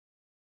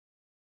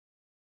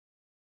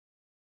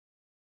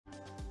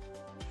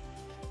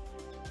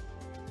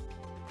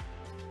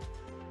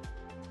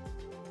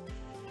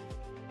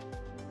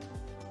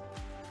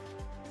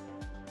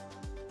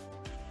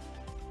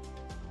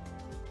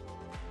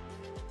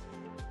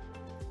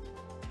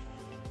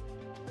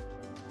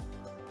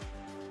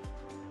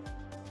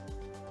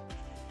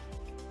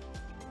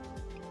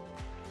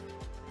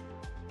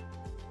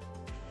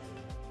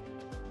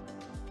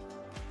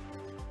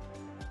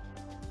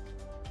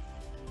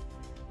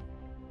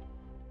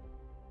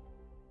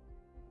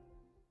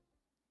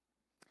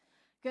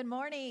Good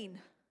morning.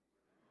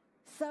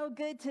 So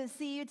good to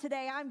see you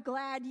today. I'm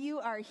glad you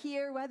are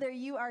here, whether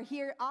you are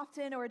here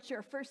often or it's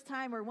your first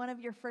time or one of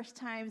your first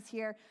times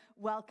here.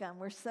 Welcome.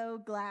 We're so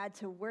glad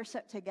to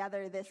worship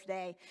together this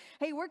day.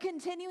 Hey, we're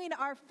continuing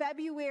our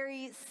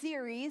February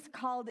series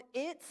called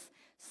It's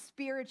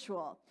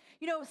Spiritual.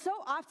 You know, so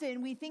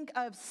often we think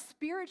of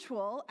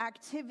spiritual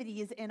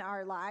activities in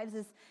our lives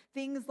as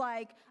things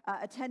like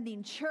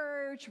attending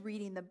church,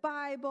 reading the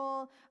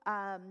Bible,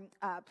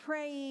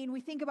 praying. We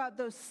think about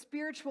those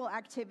spiritual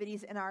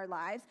activities in our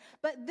lives.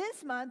 But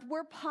this month,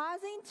 we're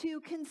pausing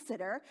to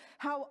consider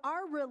how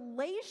our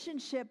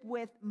relationship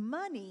with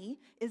money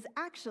is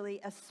actually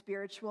a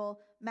spiritual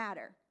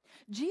matter.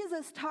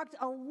 Jesus talked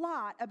a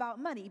lot about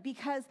money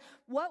because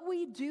what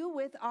we do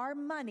with our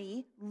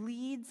money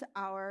leads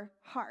our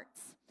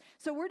hearts.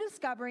 So we're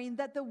discovering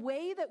that the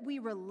way that we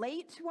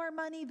relate to our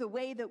money, the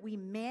way that we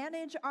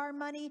manage our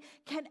money,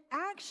 can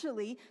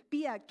actually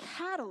be a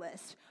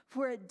catalyst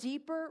for a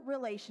deeper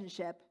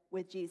relationship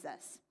with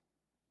Jesus.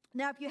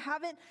 Now, if you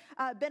haven't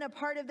been a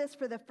part of this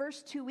for the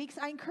first 2 weeks,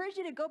 I encourage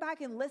you to go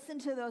back and listen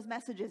to those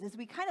messages as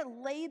we kind of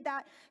laid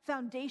that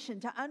foundation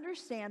to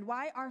understand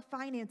why our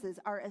finances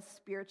are a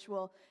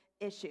spiritual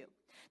issue.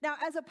 Now,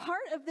 as a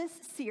part of this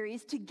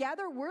series,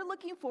 together we're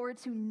looking forward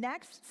to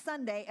next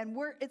Sunday, and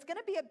it's going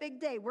to be a big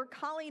day. We're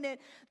calling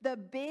it the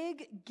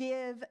Big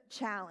Give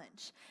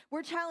Challenge.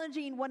 We're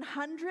challenging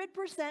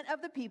 100%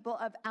 of the people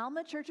of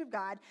Alma Church of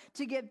God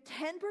to give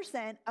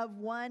 10% of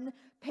one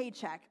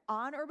paycheck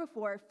on or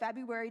before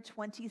February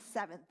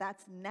 27th.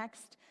 That's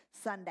next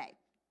Sunday.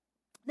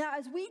 Now,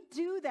 as we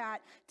do that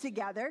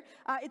together,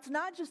 it's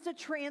not just a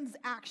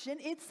transaction,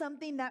 it's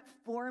something that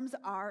forms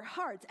our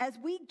hearts. As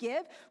we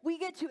give, we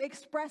get to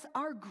express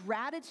our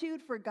gratitude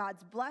for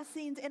God's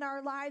blessings in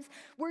our lives.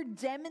 We're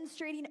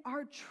demonstrating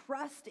our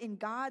trust in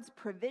God's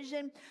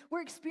provision.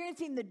 We're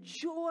experiencing the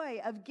joy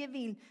of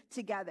giving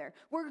together.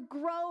 We're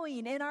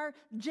growing in our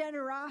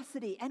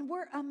generosity, and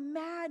we're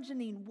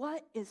imagining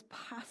what is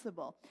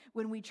possible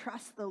when we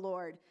trust the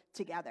Lord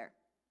together.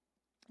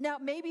 Now,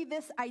 maybe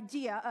this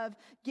idea of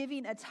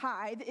giving a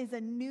tithe is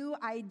a new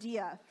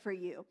idea for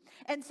you.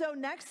 And so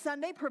next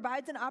Sunday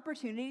provides an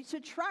opportunity to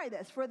try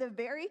this for the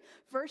very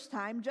first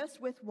time, just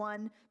with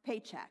one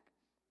paycheck.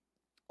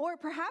 Or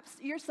perhaps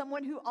you're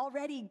someone who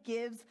already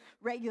gives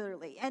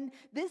regularly, and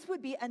this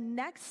would be a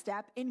next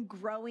step in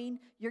growing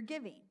your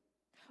giving.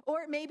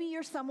 Or maybe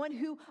you're someone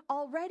who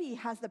already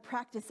has the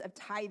practice of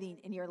tithing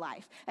in your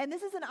life. And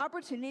this is an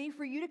opportunity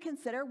for you to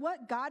consider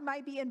what God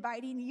might be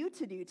inviting you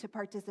to do to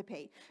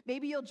participate.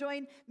 Maybe you'll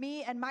join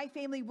me and my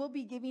family. We'll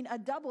be giving a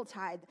double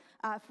tithe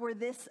for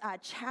this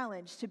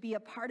challenge to be a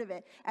part of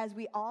it as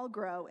we all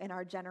grow in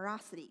our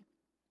generosity.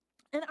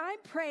 And I'm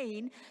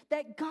praying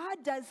that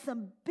God does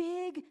some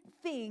big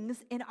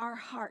things in our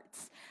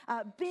hearts,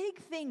 big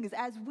things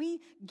as we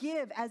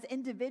give as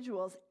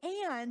individuals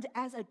and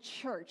as a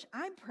church.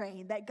 I'm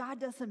praying that God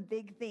does some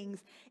big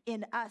things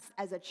in us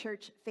as a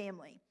church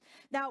family.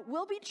 Now,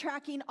 we'll be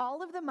tracking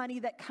all of the money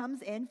that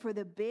comes in for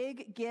the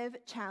Big Give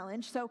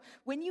Challenge. So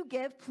when you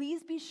give,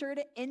 please be sure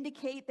to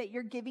indicate that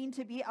you're giving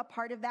to be a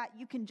part of that.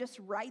 You can just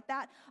write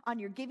that on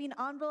your giving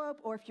envelope,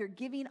 or if you're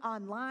giving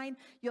online,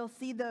 you'll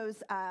see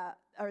those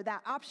or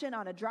that option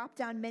on a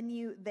drop-down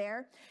menu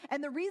there.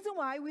 And the reason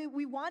why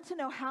we want to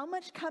know how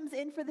much comes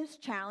in for this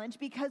challenge,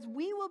 because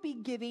we will be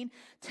giving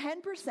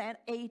 10%,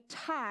 a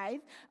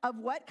tithe of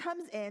what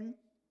comes in,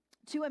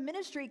 to a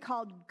ministry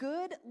called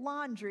Good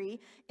Laundry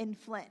in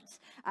Flint.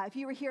 If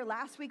you were here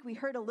last week, we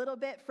heard a little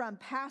bit from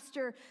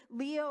Pastor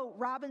Leo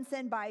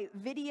Robinson by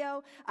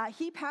video.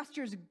 He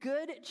pastors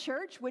Good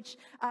Church, which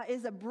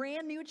is a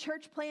brand new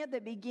church plant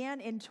that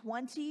began in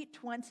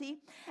 2020.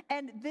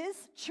 And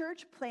this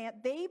church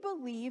plant, they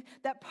believe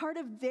that part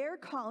of their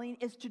calling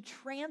is to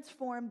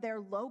transform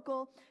their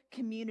local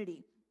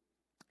community.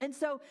 And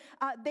so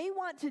they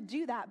want to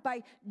do that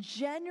by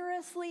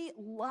generously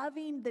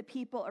loving the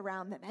people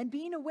around them and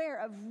being aware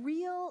of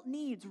real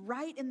needs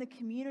right in the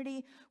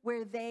community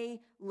where they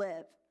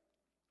live.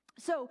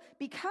 So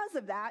because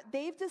of that,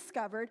 they've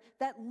discovered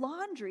that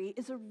laundry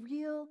is a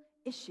real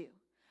issue.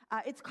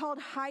 It's called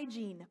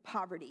hygiene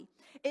poverty.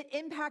 It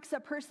impacts a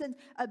person's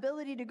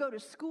ability to go to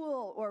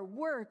school or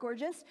work or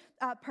just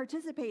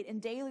participate in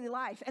daily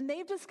life. And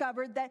they've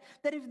discovered that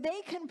if they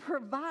can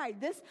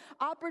provide this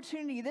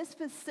opportunity, this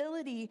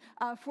facility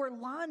for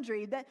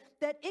laundry, that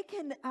it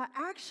can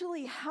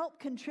actually help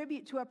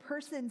contribute to a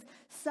person's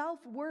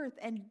self-worth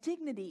and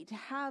dignity to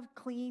have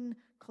clean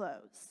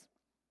clothes.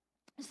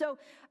 So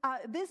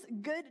this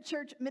Good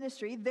Church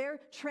ministry, they're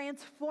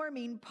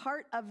transforming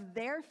part of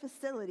their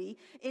facility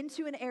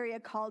into an area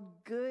called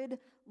Good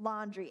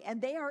Laundry.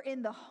 And they are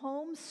in the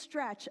home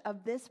stretch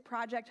of this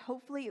project.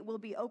 Hopefully it will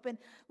be open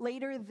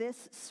later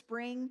this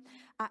spring.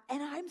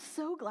 And I'm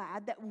so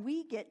glad that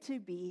we get to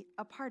be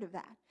a part of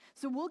that.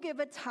 So we'll give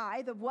a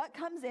tithe of what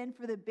comes in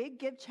for the Big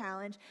Give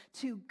Challenge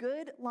to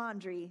Good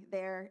Laundry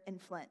there in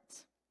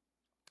Flint.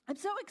 I'm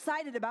so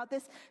excited about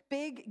this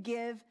Big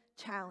Give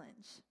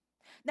Challenge.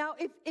 Now,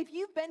 if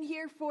you've been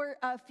here for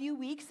a few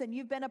weeks and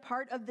you've been a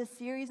part of this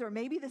series, or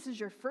maybe this is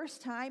your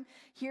first time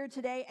here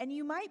today, and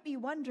you might be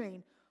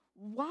wondering,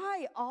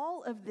 why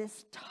all of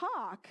this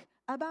talk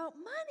about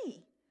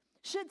money?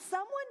 Should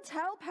someone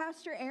tell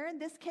Pastor Aaron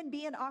this can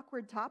be an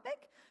awkward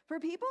topic for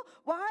people?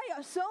 Why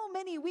so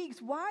many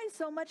weeks? Why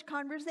so much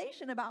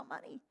conversation about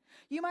money?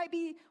 You might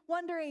be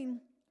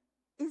wondering,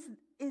 is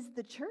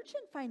the church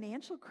in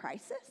financial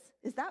crisis?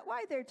 Is that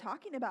why they're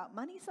talking about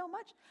money so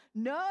much?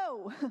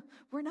 No,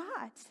 we're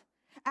not.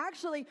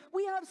 Actually,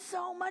 we have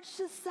so much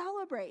to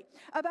celebrate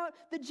about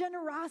the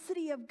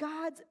generosity of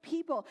God's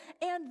people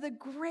and the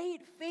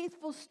great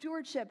faithful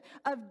stewardship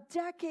of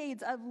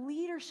decades of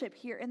leadership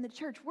here in the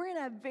church. We're in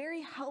a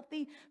very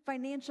healthy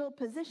financial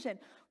position.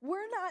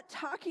 We're not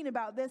talking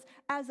about this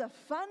as a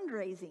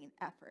fundraising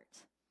effort.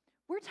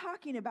 We're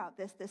talking about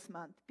this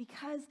month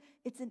because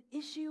it's an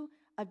issue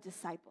of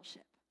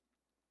discipleship.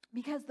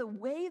 Because the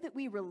way that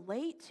we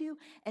relate to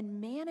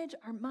and manage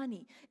our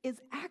money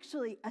is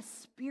actually a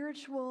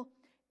spiritual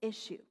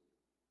issue.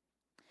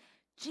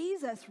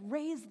 Jesus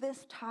raised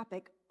this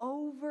topic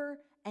over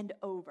and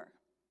over.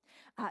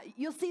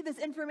 You'll see this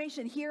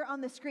information here on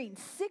the screen.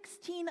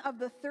 16 of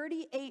the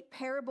 38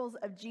 parables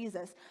of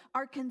Jesus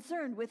are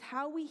concerned with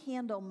how we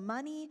handle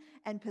money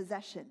and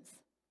possessions.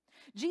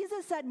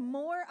 Jesus said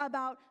more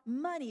about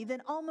money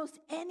than almost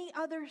any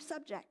other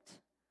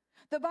subject.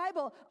 The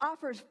Bible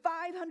offers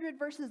 500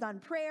 verses on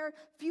prayer,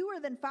 fewer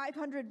than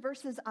 500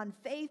 verses on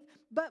faith,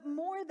 but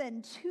more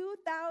than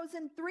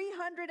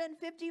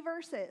 2,350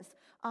 verses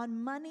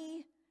on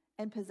money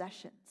and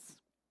possessions.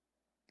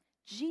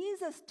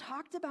 Jesus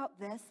talked about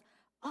this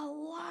a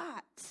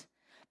lot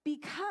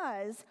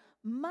because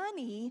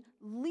money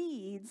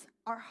leads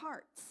our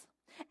hearts.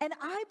 And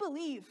I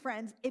believe,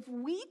 friends, if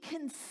we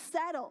can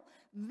settle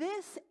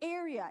this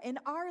area in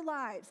our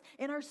lives,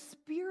 in our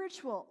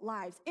spiritual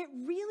lives, it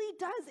really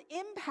does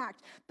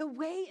impact the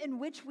way in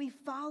which we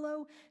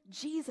follow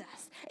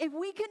Jesus. If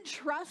we can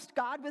trust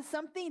God with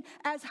something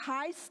as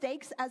high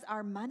stakes as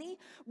our money,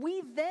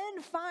 we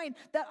then find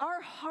that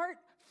our heart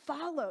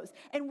follows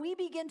and we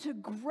begin to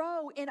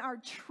grow in our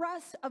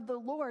trust of the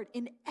Lord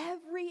in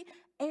every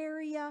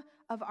area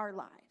of our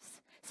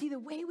lives. See, the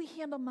way we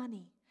handle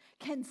money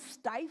can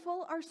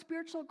stifle our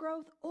spiritual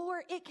growth,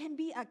 or it can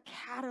be a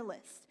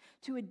catalyst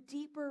to a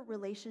deeper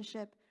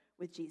relationship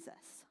with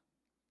Jesus.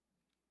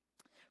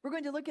 We're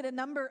going to look at a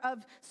number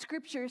of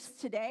scriptures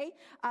today.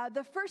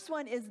 The first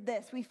one is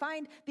this. We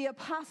find the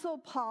Apostle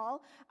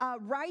Paul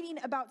writing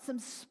about some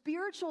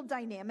spiritual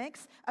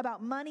dynamics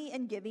about money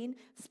and giving,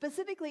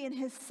 specifically in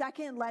his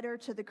second letter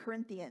to the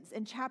Corinthians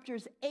in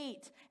chapters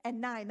 8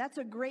 and 9. That's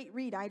a great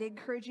read. I'd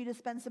encourage you to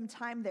spend some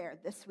time there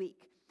this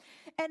week.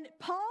 And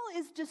Paul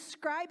is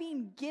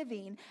describing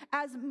giving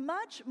as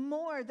much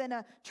more than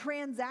a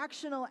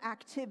transactional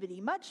activity,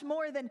 much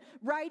more than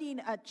writing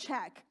a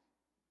check.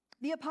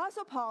 The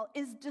Apostle Paul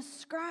is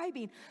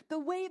describing the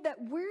way that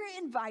we're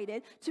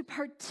invited to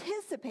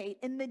participate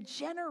in the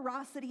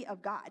generosity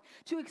of God,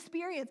 to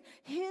experience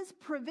his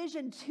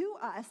provision to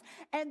us,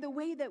 and the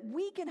way that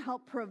we can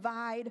help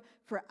provide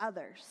for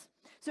others.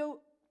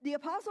 So the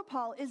Apostle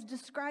Paul is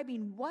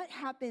describing what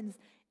happens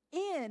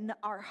in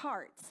our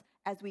hearts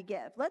as we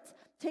give. Let's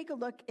take a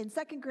look in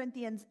 2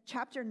 Corinthians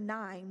chapter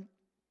 9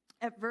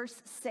 at verse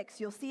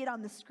 6. You'll see it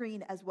on the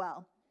screen as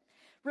well.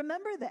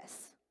 Remember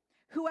this,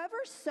 whoever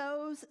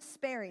sows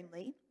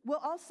sparingly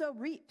will also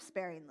reap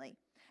sparingly,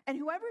 and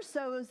whoever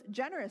sows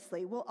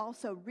generously will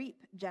also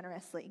reap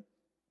generously.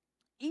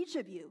 Each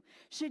of you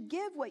should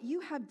give what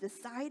you have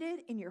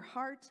decided in your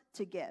heart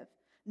to give,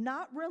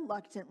 not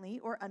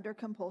reluctantly or under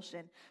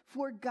compulsion,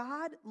 for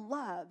God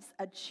loves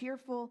a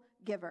cheerful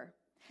giver.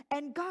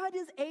 And God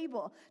is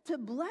able to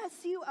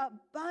bless you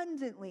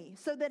abundantly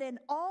so that in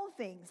all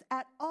things,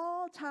 at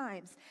all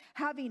times,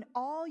 having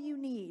all you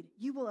need,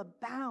 you will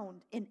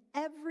abound in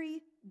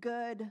every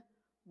good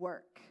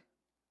work.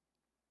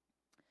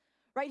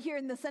 Right here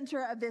in the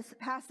center of this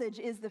passage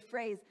is the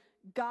phrase,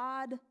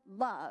 God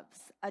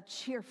loves a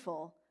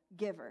cheerful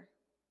giver.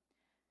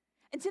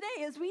 And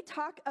today, as we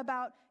talk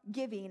about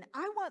giving,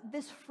 I want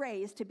this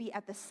phrase to be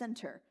at the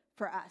center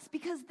for us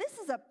because this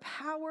is a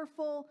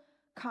powerful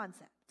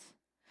concept.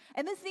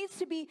 And this needs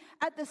to be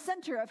at the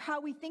center of how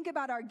we think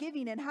about our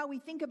giving and how we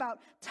think about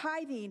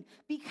tithing,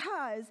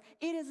 because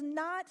it is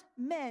not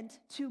meant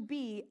to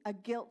be a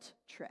guilt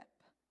trip.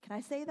 Can I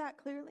say that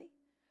clearly?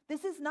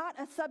 This is not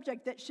a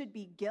subject that should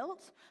be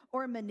guilt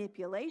or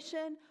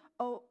manipulation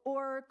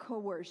or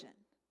coercion.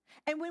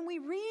 And when we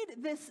read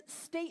this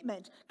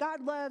statement, God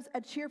loves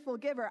a cheerful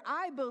giver,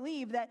 I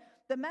believe that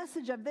the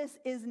message of this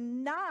is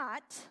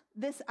not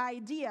this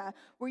idea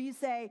where you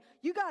say,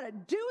 you got to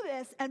do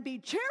this and be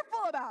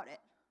cheerful about it.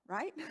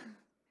 Right?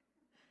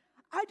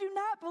 I do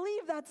not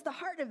believe that's the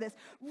heart of this.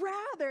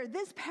 Rather,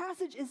 this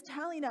passage is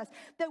telling us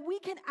that we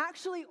can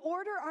actually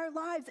order our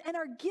lives and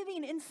our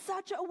giving in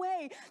such a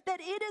way that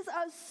it is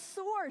a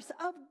source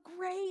of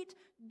great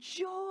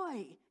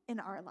joy in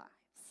our lives.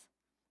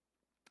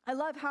 I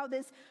love how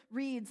this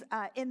reads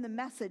in the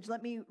Message.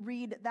 Let me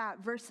read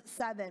that, verse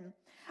 7.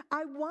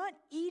 I want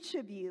each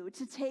of you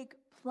to take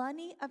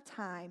plenty of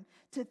time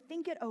to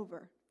think it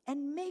over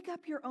and make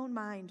up your own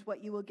mind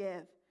what you will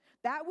give.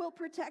 That will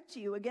protect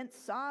you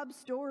against sob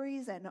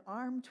stories and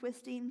arm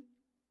twisting.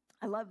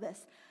 I love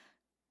this.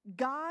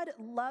 God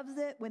loves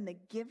it when the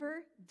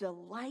giver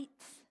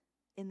delights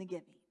in the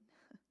giving.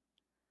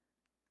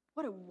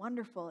 What a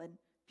wonderful and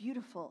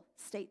beautiful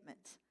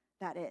statement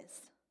that is.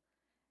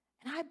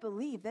 And I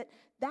believe that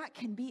that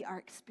can be our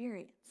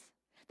experience,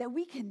 that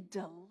we can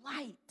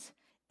delight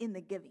in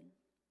the giving.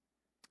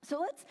 So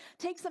let's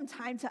take some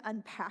time to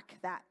unpack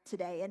that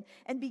today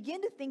and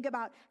begin to think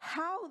about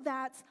how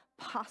that's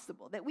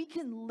possible, that we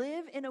can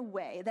live in a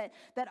way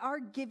that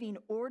our giving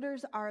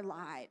orders our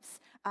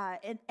lives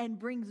and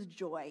brings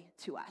joy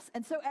to us.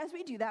 And so as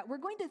we do that, we're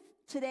going to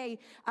today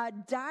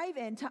dive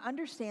in to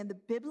understand the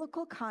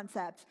biblical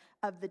concept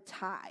of the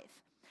tithe.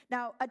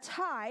 Now, a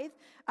tithe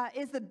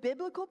is the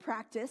biblical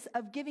practice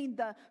of giving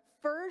the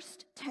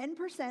first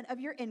 10% of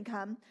your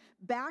income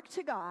back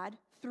to God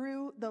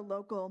through the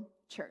local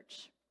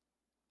church.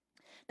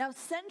 Now,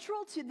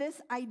 central to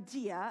this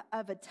idea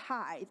of a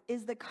tithe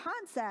is the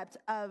concept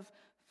of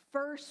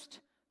first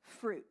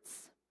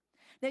fruits.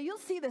 Now, you'll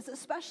see this,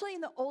 especially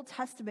in the Old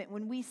Testament,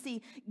 when we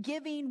see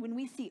giving, when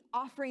we see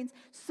offerings.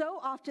 So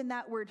often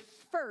that word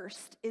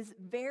first is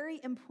very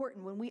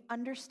important when we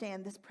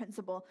understand this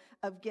principle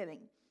of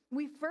giving.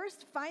 We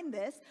first find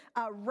this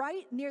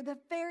right near the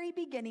very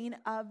beginning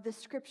of the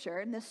scripture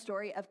in the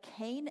story of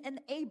Cain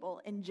and Abel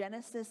in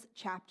Genesis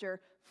chapter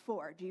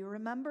 4. Do you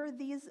remember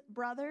these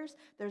brothers?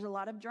 There's a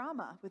lot of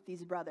drama with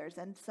these brothers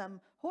and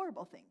some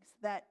horrible things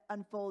that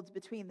unfolds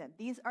between them.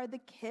 These are the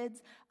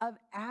kids of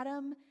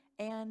Adam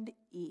and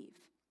Eve.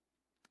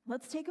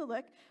 Let's take a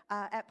look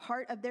at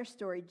part of their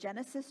story,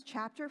 Genesis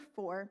chapter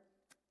 4,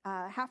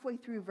 halfway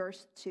through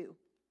verse 2.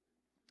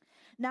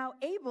 Now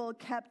Abel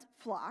kept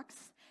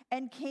flocks,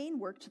 and Cain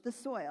worked the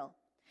soil.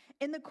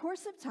 In the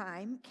course of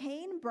time,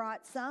 Cain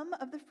brought some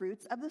of the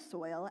fruits of the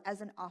soil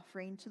as an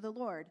offering to the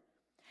Lord.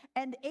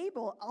 And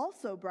Abel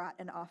also brought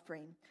an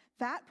offering,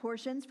 fat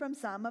portions from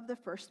some of the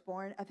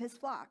firstborn of his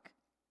flock.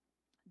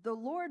 The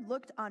Lord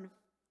looked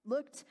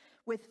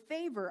with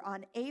favor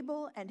on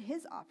Abel and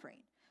his offering,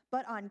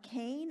 but on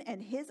Cain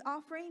and his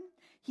offering,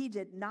 he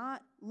did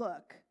not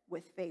look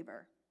with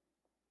favor.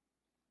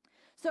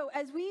 So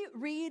as we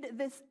read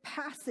this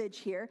passage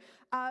here,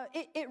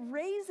 it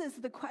raises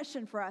the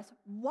question for us,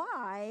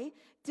 why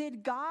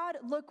did God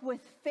look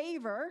with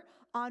favor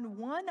on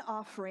one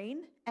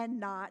offering and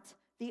not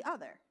the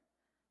other?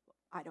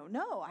 I don't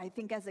know. I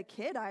think as a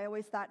kid, I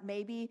always thought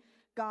maybe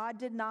God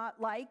did not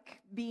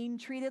like being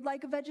treated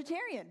like a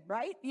vegetarian,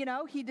 right? You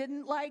know, he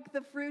didn't like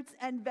the fruits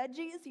and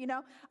veggies. You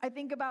know, I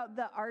think about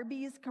the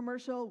Arby's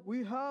commercial,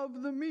 we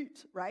have the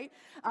meat, right?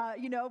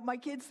 My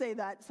kids say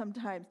that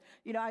sometimes.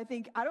 I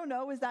think, I don't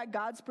know, is that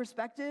God's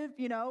perspective?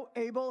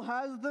 Abel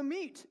has the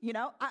meat,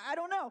 I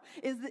don't know.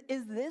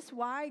 Is this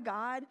why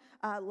God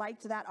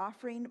liked that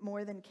offering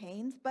more than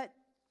Cain's? But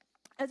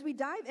as we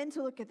dive in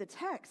to look at the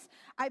text,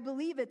 I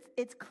believe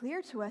it's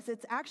clear to us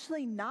it's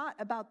actually not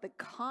about the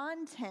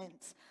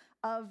content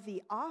of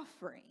the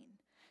offering.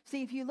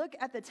 See, if you look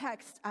at the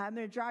text, I'm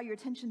going to draw your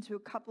attention to a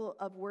couple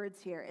of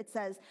words here. It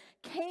says,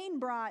 Cain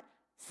brought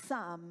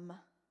some,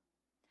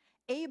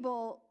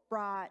 Abel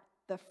brought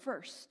the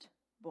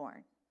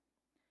firstborn.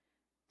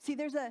 See,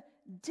 there's a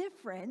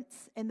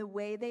difference in the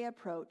way they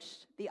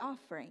approached the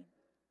offering.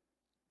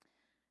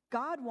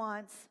 God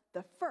wants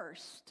the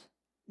first,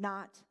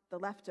 not the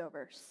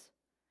leftovers.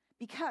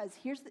 Because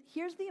here's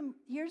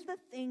the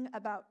thing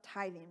about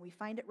tithing. We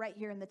find it right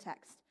here in the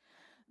text.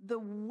 The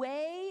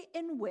way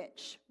in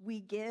which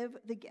we give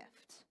the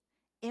gift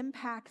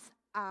impacts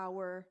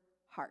our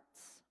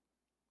hearts.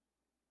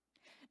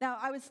 Now,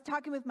 I was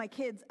talking with my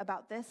kids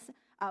about this.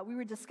 We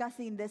were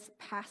discussing this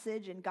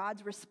passage and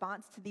God's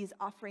response to these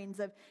offerings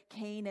of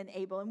Cain and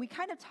Abel. And we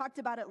kind of talked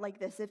about it like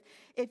this.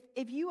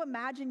 If you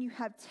imagine you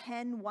have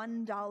 10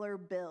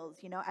 $1 bills,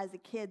 as a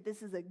kid,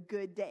 this is a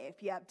good day.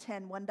 If you have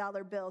 10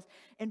 $1 bills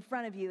in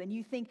front of you and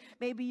you think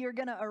maybe you're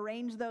going to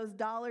arrange those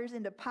dollars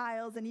into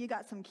piles and you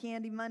got some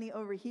candy money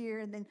over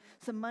here and then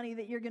some money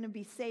that you're going to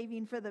be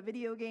saving for the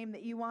video game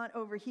that you want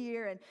over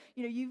here. And,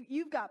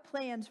 you've got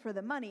plans for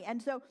the money.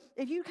 And so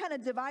if you kind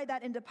of divide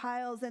that into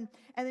piles and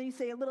then you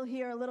say a little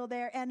here, a little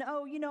there, and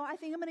I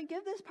think I'm going to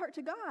give this part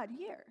to God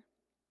here.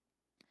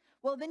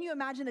 Well, then you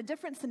imagine a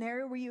different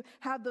scenario where you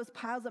have those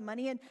piles of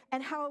money and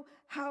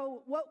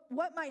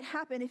what might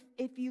happen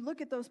if you look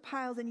at those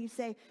piles and you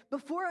say,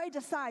 before I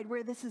decide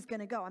where this is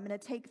going to go, I'm going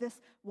to take this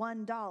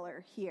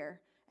 $1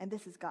 here, and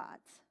this is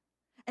God's.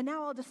 And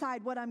now I'll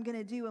decide what I'm going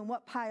to do and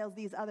what piles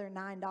these other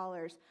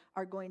 $9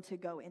 are going to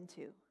go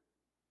into.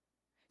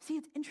 See,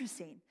 it's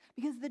interesting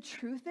because the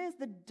truth is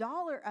the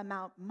dollar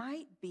amount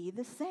might be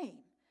the same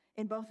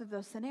in both of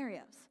those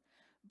scenarios,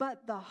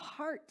 but the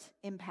heart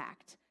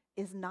impact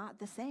is not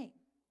the same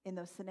in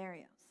those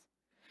scenarios.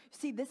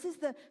 See, this is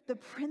the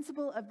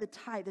principle of the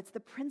tithe. It's the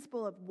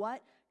principle of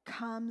what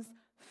comes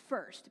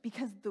first,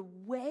 because the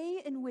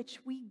way in which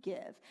we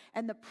give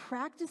and the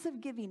practice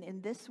of giving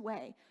in this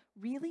way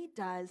really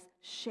does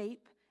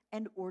shape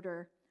and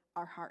order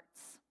our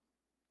hearts.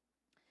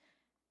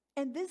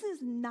 And this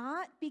is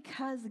not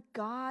because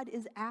God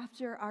is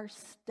after our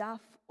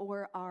stuff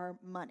or our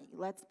money.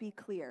 Let's be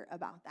clear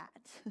about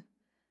that.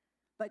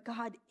 But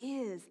God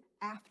is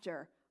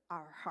after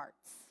our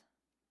hearts.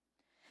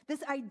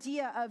 This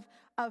idea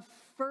of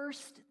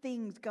first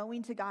things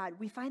going to God,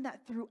 we find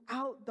that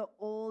throughout the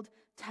Old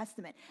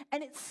Testament.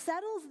 And it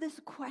settles this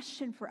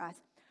question for us.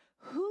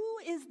 Who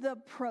is the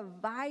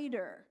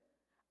provider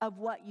of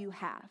what you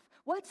have?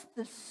 What's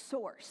the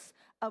source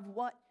of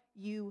what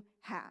you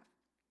have?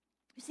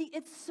 You see,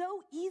 it's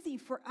so easy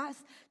for us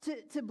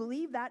to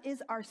believe that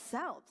is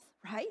ourselves,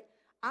 right?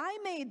 I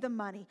made the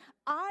money.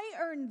 I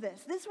earned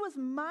this. This was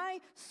my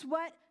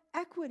sweat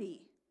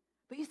equity.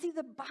 But you see,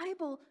 the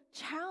Bible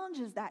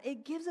challenges that.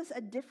 It gives us a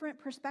different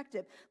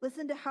perspective.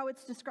 Listen to how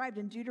it's described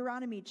in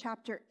Deuteronomy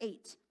chapter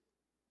 8.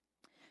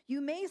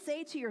 You may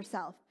say to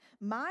yourself,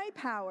 my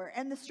power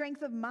and the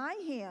strength of my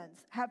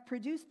hands have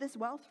produced this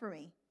wealth for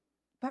me.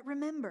 But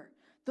remember,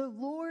 the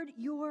Lord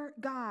your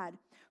God,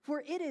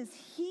 for it is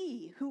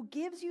he who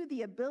gives you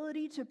the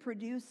ability to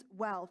produce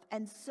wealth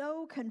and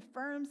so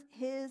confirms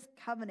his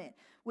covenant,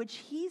 which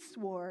he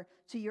swore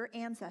to your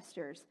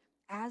ancestors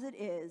as it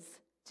is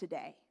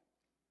today.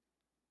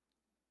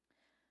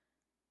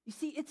 You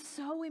see, it's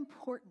so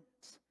important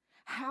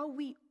how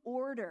we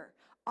order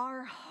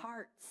our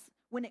hearts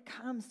when it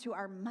comes to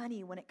our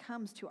money, when it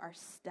comes to our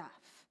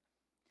stuff.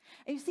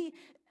 And you see,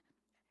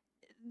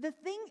 the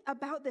thing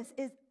about this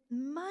is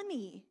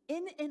money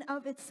in and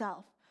of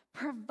itself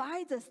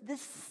provides us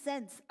this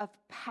sense of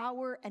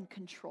power and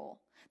control.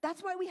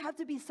 That's why we have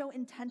to be so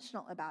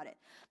intentional about it.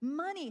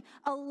 Money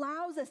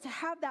allows us to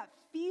have that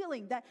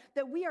feeling that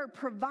we are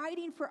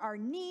providing for our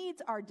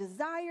needs, our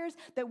desires,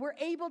 that we're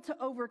able to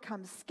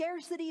overcome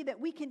scarcity, that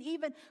we can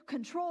even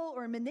control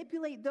or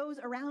manipulate those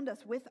around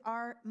us with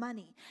our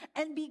money.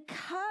 And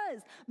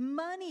because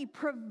money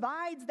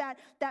provides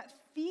that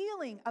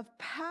feeling of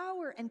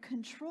power and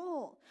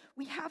control,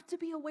 we have to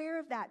be aware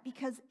of that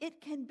because it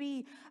can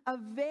be a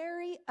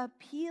very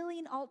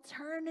appealing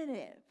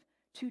alternative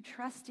to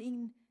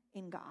trusting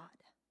in God.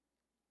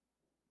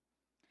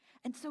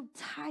 And so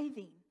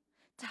tithing,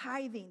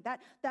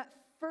 that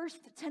first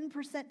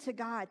 10% to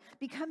God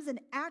becomes an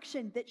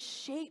action that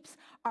shapes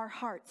our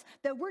hearts,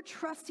 that we're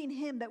trusting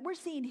him, that we're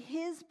seeing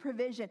his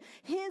provision,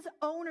 his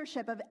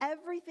ownership of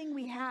everything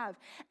we have,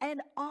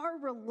 and our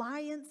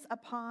reliance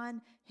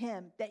upon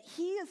him, that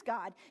he is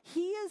God,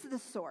 he is the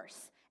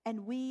source,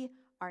 and we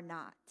are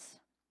not.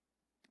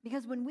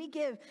 Because when we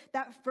give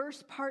that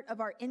first part of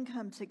our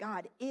income to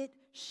God, it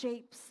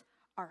shapes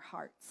our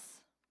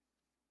hearts.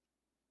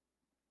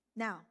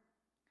 Now,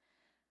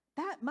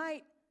 that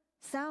might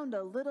sound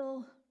a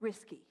little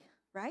risky,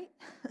 right?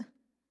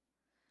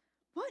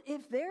 What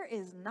if there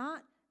is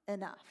not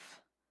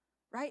enough,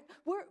 right?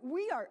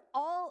 We are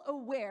all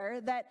aware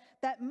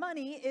that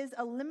money is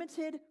a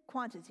limited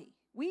quantity.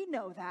 We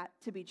know that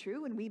to be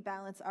true when we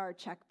balance our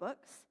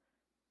checkbooks.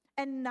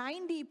 And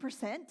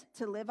 90%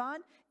 to live on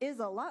is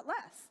a lot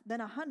less than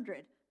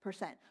 100%.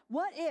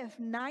 What if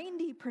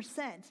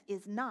 90%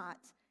 is not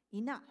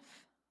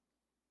enough?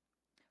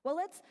 Well,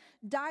 let's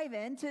dive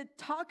in to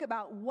talk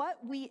about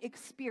what we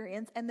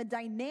experience and the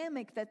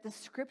dynamic that the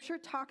scripture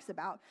talks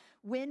about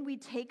when we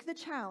take the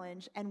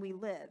challenge and we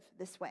live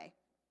this way.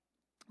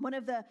 One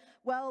of the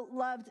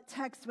well-loved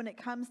texts when it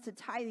comes to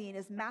tithing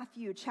is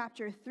Malachi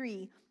chapter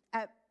 3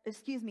 at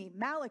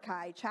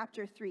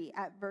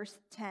verse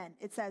 10.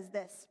 It says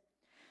this: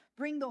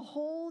 "Bring the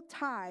whole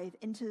tithe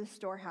into the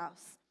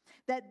storehouse,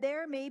 that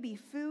there may be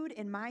food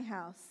in my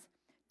house.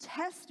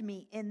 Test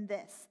me in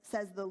this,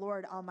 says the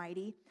Lord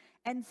Almighty,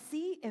 and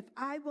see if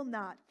I will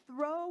not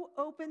throw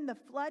open the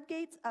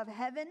floodgates of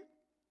heaven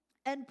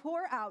and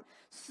pour out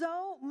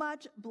so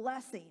much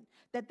blessing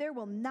that there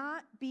will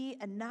not be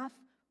enough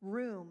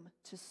room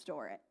to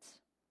store it."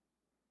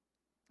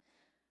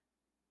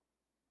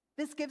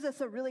 This gives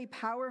us a really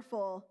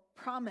powerful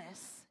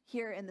promise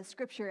here in the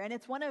scripture, and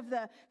it's one of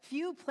the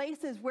few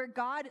places where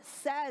God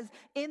says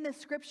in the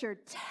scripture,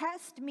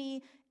 "Test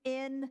me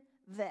in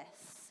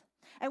this."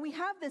 And we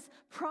have this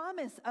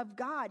promise of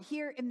God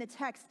here in the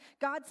text.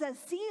 God says,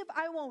 "See if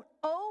I won't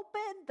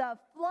open the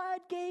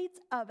floodgates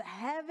of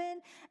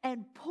heaven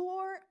and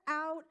pour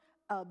out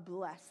a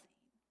blessing."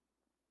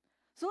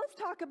 So let's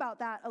talk about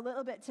that a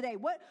little bit today.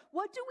 What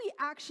do we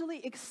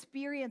actually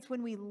experience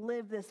when we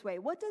live this way?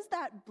 What does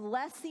that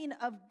blessing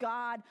of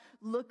God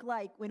look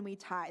like when we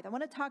tithe? I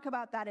want to talk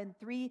about that in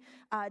three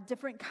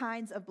different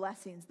kinds of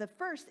blessings. The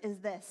first is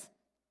this: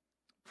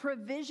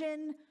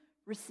 provision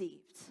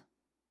received.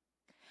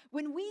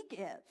 When we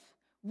give,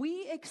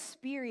 we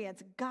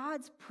experience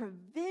God's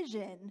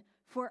provision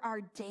for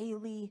our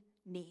daily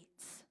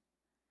needs.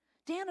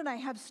 Dan and I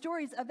have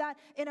stories of that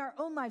in our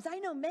own lives. I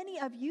know many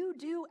of you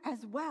do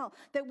as well,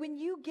 that when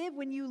you give,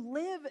 when you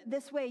live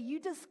this way, you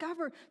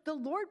discover the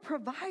Lord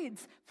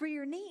provides for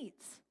your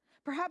needs.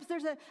 Perhaps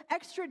there's an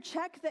extra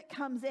check that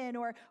comes in,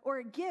 or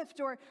a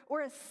gift,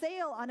 or a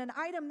sale on an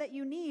item that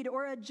you need,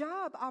 or a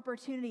job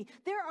opportunity.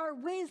 There are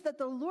ways that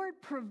the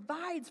Lord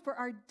provides for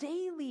our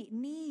daily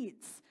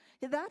needs.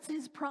 That's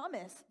his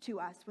promise to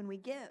us when we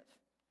give.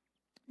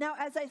 Now,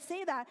 as I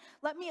say that,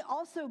 let me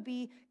also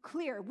be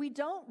clear. We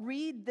don't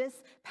read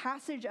this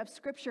passage of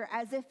Scripture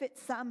as if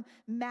it's some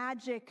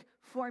magic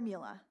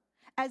formula,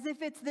 as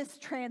if it's this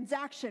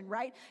transaction,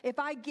 right? If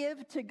I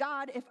give to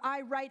God, if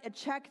I write a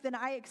check, then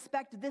I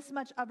expect this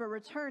much of a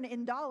return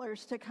in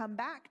dollars to come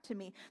back to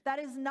me. That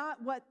is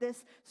not what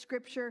this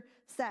Scripture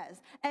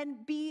says.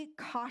 And be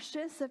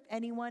cautious of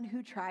anyone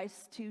who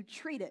tries to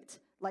treat it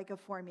like a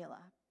formula.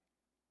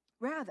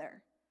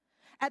 Rather,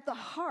 at the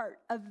heart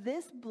of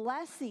this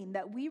blessing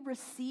that we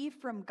receive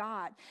from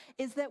God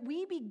is that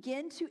we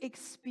begin to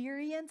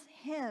experience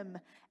him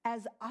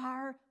as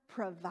our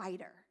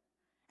provider.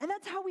 And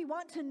that's how we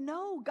want to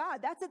know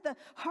God. That's at the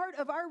heart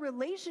of our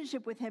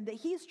relationship with him, that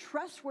he's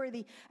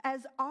trustworthy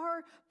as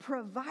our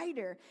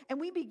provider. And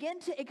we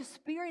begin to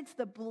experience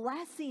the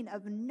blessing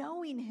of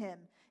knowing him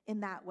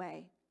in that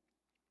way.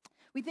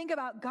 We think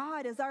about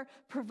God as our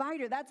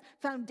provider. That's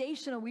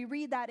foundational. We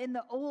read that in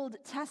the Old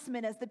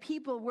Testament as the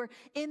people were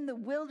in the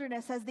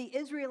wilderness, as the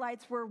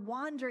Israelites were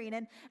wandering,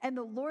 and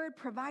the Lord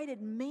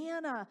provided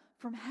manna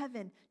from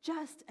heaven,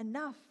 just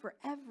enough for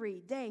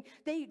every day.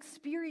 They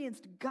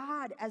experienced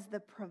God as the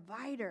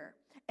provider,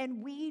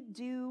 and we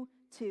do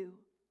too.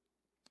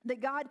 That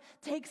God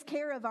takes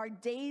care of our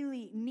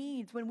daily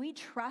needs. When we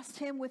trust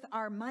him with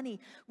our money,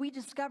 we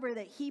discover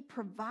that he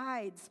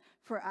provides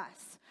for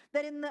us.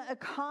 That in the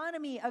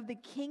economy of the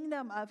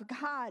kingdom of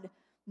God,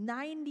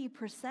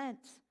 90%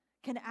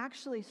 can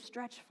actually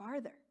stretch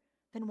farther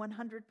than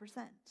 100%.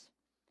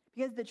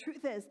 Because the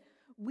truth is,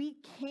 we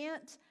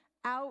can't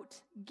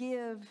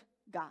outgive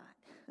God.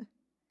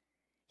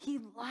 He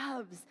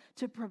loves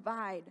to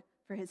provide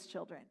for his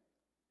children.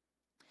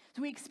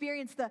 So we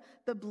experience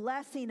the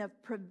blessing of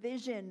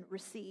provision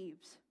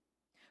received.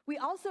 We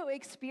also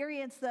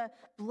experience the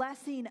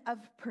blessing of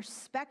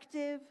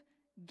perspective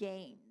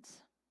gained.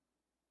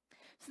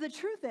 So the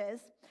truth is,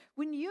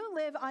 when you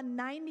live on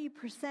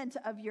 90%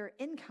 of your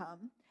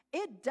income,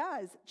 it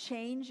does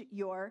change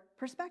your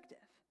perspective.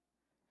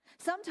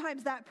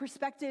 Sometimes that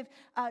perspective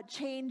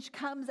change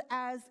comes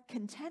as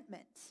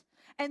contentment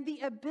and the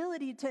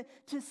ability to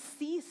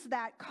cease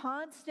that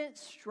constant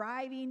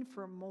striving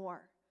for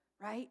more,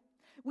 right?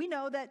 We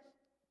know that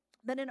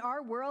in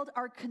our world,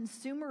 our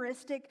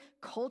consumeristic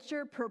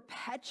culture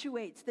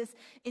perpetuates this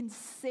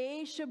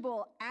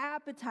insatiable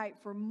appetite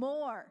for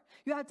more.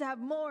 You have to have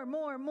more,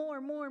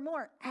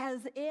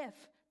 as if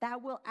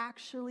that will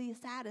actually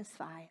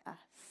satisfy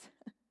us.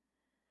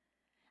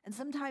 And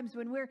sometimes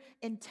when we're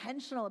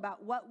intentional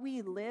about what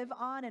we live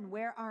on and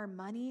where our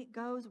money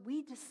goes,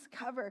 we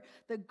discover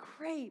the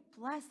great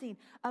blessing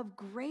of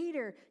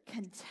greater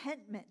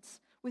contentment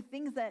with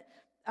things that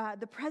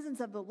the presence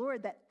of the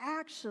Lord that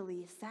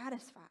actually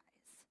satisfies.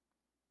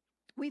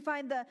 We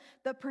find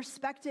the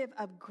perspective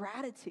of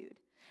gratitude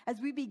as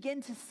we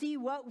begin to see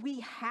what we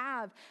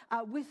have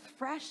with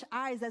fresh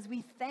eyes as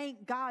we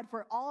thank God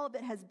for all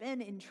that has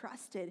been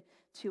entrusted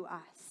to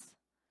us.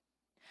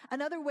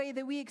 Another way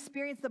that we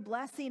experience the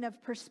blessing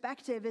of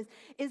perspective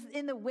is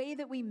in the way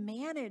that we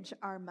manage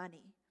our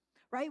money.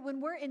 Right?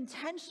 When we're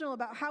intentional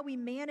about how we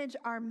manage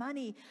our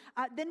money,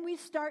 then we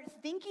start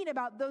thinking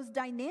about those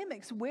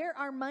dynamics, where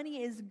our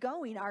money is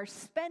going, our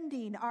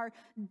spending, our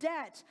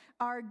debt,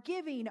 our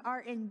giving, our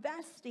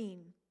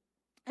investing.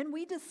 And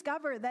we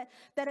discover that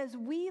as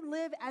we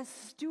live as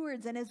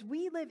stewards and as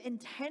we live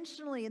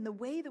intentionally in the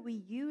way that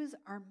we use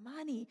our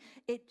money,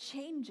 it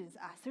changes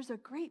us. There's a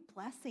great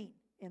blessing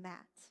in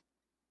that.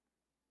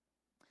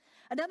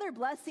 Another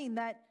blessing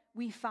that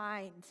we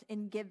find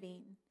in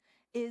giving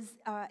is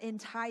in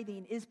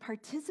tithing is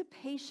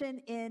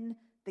participation in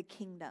the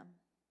kingdom.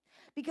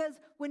 Because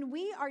when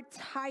we are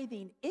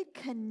tithing, it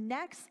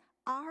connects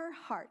our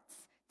hearts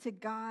to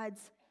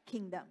God's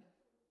kingdom.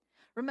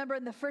 Remember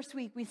in the first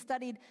week, we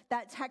studied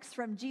that text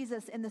from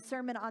Jesus in the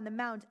Sermon on the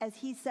Mount as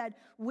he said,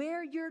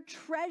 where your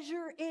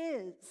treasure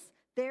is,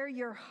 there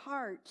your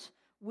heart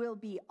will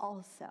be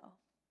also.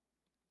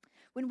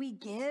 When we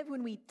give,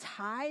 when we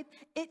tithe,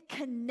 it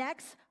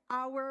connects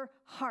our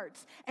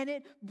hearts and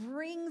it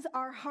brings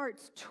our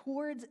hearts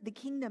towards the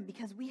kingdom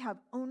because we have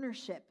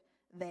ownership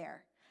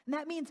there. And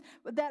that means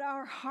that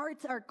our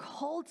hearts are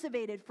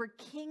cultivated for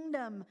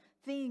kingdom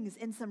things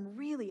in some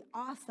really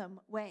awesome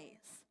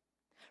ways.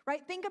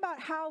 Right? Think about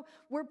how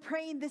we're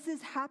praying this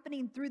is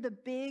happening through the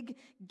Big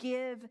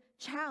Give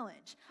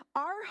Challenge.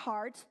 Our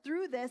hearts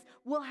through this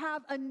will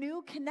have a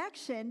new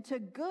connection to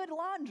Good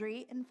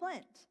Laundry in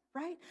Flint.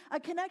 Right? A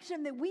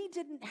connection that we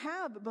didn't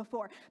have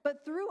before.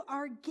 But through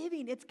our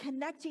giving, it's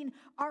connecting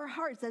our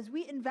hearts. As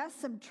we invest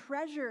some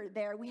treasure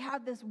there, we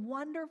have this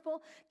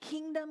wonderful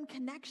kingdom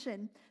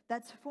connection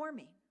that's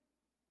forming.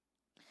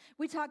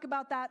 We talk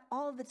about that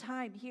all the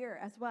time here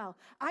as well.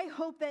 I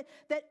hope that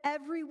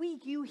every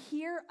week you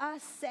hear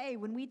us say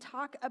when we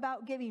talk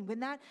about giving,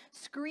 when that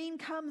screen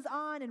comes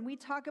on and we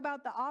talk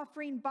about the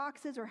offering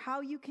boxes or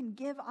how you can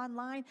give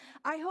online,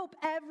 I hope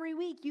every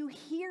week you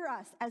hear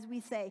us as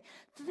we say,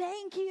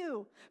 thank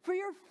you for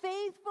your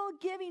faithful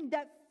giving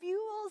that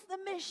fuels the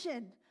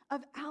mission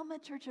of Alma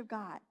Church of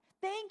God.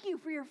 Thank you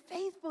for your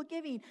faithful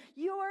giving.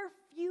 You're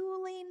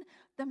fueling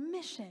the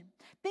mission.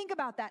 Think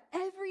about that.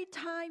 Every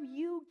time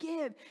you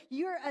give,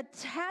 you're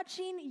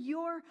attaching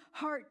your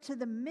heart to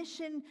the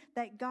mission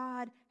that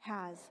God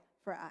has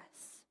for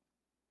us.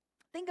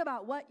 Think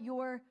about what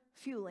you're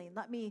fueling.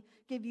 Let me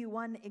give you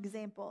one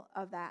example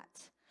of that.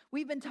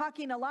 We've been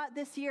talking a lot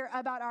this year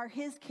about our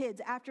His Kids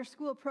after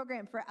school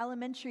program for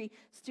elementary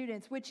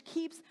students, which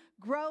keeps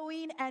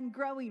growing and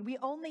growing. We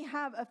only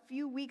have a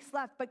few weeks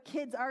left, but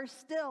kids are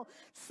still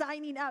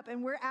signing up,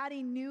 and we're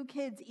adding new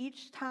kids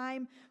each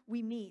time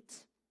we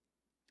meet.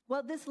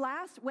 Well, this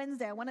last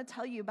Wednesday, I want to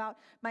tell you about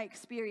my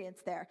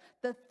experience there.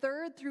 The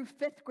 3rd through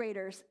 5th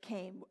graders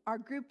came. Our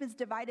group is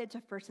divided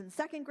to 1st and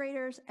 2nd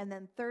graders, and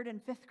then 3rd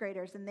and 5th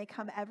graders, and they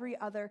come every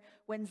other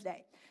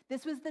Wednesday.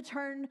 This was the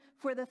turn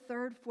for the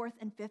 3rd, 4th,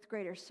 and 5th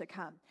graders to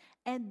come.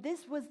 And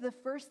this was the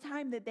first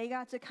time that they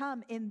got to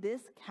come in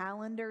this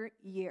calendar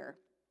year.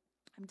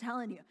 I'm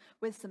telling you,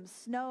 with some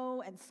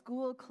snow and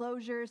school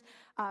closures,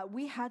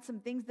 we had some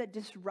things that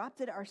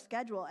disrupted our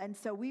schedule. And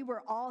so we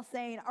were all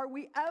saying, are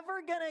we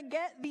ever going to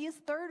get these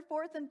 3rd,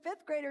 4th, and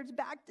 5th graders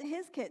back to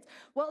His Kids?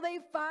 Well, they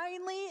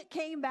finally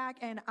came back,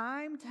 and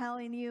I'm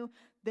telling you,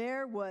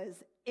 there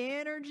was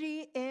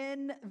energy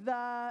in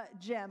the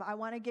gym. I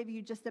want to give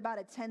you just about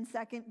a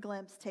 10-second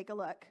glimpse. Take a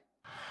look.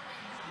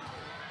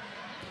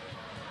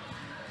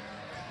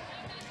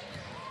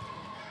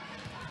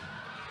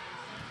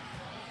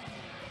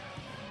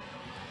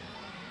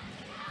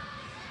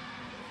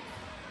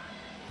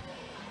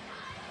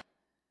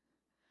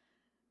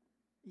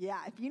 Yeah,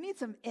 if you need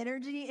some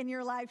energy in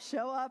your life,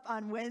 show up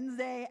on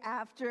Wednesday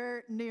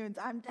afternoons.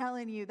 I'm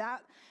telling you,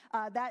 that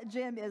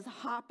gym is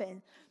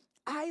hopping.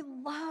 I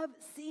love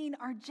seeing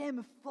our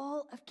gym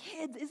full of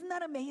kids. Isn't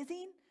that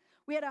amazing?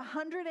 We had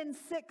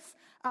 106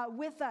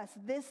 with us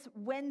this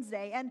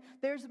Wednesday, and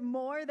there's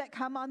more that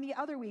come on the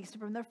other weeks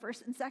from the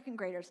 1st and 2nd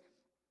graders.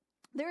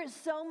 There is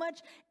so much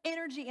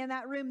energy in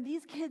that room.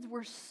 These kids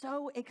were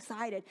so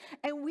excited.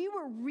 And we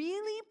were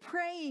really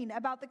praying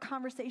about the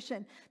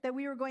conversation that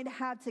we were going to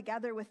have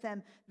together with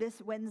them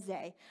this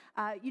Wednesday.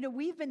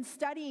 We've been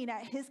studying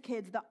at His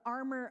Kids the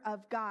armor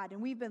of God,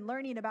 and we've been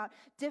learning about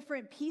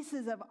different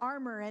pieces of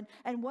armor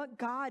and what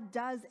God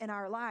does in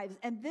our lives.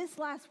 And this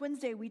last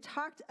Wednesday, we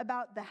talked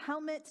about the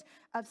helmet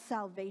of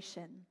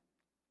salvation.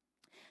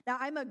 Now,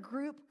 I'm a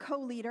group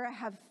co-leader. I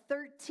have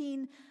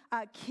 13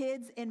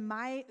 kids in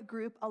my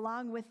group,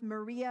 along with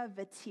Maria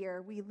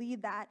Vatier. We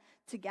lead that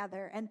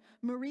together. And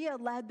Maria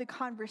led the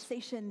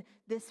conversation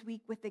this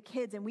week with the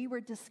kids, and we were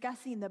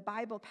discussing the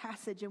Bible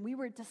passage, and we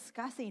were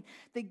discussing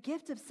the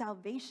gift of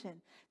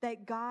salvation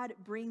that God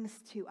brings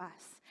to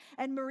us.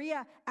 And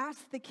Maria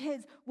asked the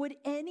kids, would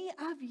any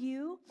of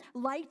you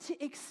like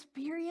to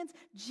experience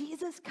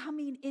Jesus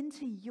coming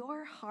into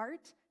your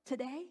heart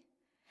today?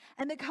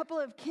 And a couple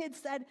of kids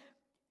said,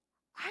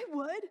 I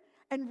would,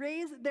 and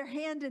raised their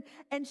hand,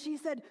 and she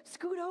said,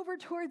 scoot over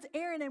towards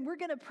Aaron, and we're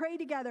going to pray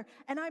together.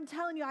 And I'm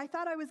telling you, I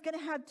thought I was going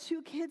to have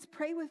 2 kids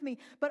pray with me,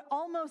 but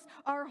almost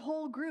our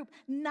whole group,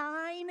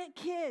 9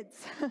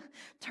 kids,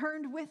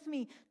 turned with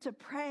me to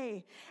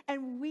pray.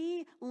 And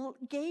we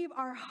gave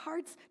our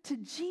hearts to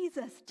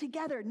Jesus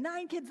together.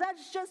 9 kids,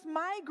 that's just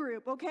my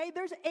group, okay?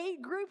 There's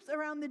 8 groups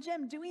around the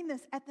gym doing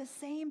this at the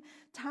same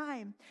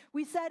time.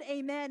 We said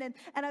amen,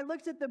 and I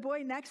looked at the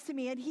boy next to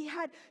me, and he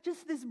had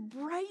just this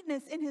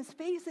brightness in his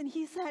face, and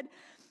he said,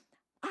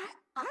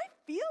 I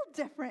feel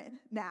different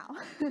now.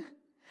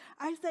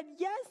 I said,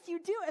 yes, you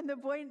do. And the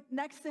boy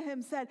next to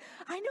him said,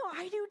 I know,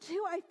 I do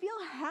too. I feel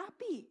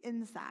happy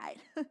inside.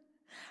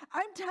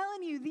 I'm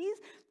telling you, these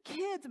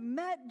kids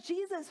met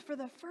Jesus for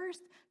the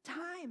first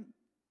time.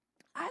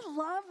 I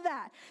love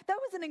that. That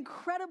was an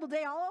incredible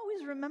day. I'll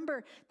always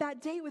remember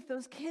that day with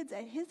those kids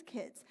at His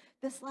Kids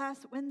this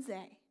last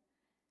Wednesday.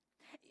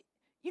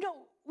 You know,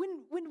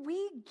 when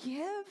we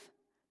give,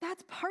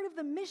 that's part of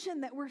the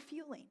mission that we're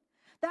fueling.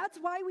 That's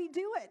why we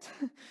do it.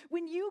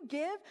 When you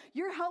give,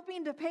 you're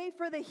helping to pay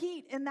for the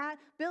heat in that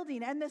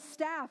building and the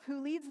staff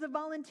who leads the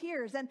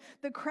volunteers and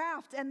the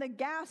craft and the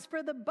gas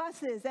for the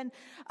buses and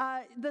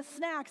the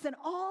snacks and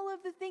all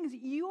of the things.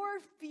 You're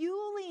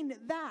fueling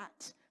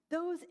that,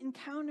 those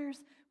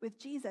encounters with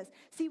Jesus.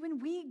 See, when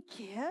we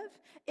give,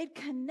 it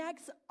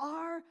connects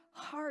our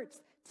hearts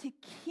to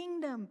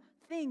kingdom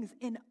things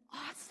in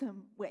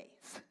awesome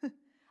ways.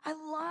 I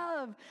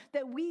love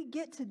that we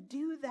get to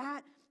do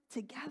that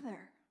together.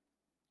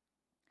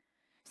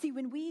 See,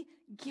 when we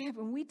give,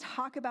 when we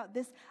talk about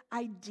this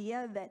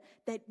idea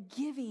that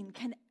giving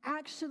can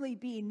actually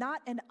be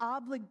not an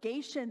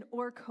obligation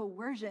or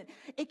coercion,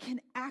 it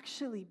can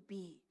actually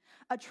be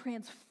a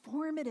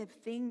transformative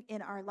thing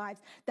in our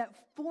lives that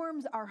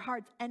forms our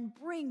hearts and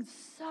brings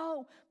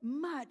so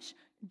much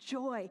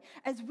joy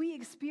as we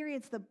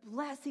experience the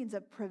blessings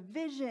of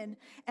provision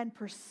and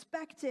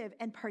perspective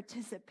and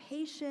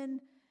participation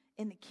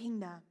in the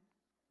kingdom.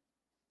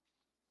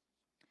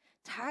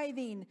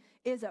 Tithing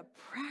is a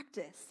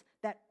practice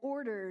that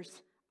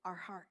orders our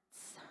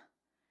hearts.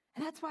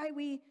 And that's why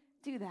we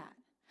do that.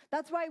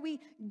 That's why we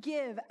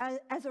give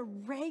as a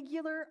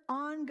regular,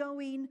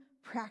 ongoing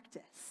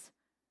practice.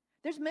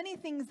 There's many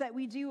things that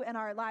we do in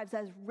our lives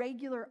as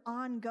regular,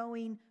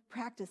 ongoing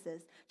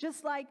practices.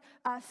 Just like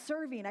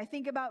serving. I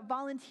think about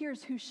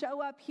volunteers who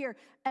show up here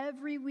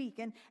every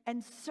week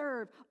and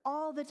serve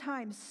all the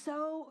time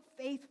so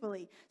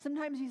faithfully.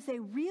 Sometimes you say,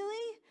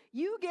 really?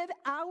 You give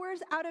hours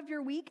out of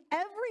your week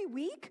every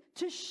week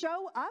to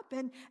show up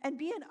and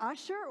be an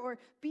usher or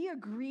be a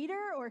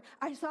greeter? Or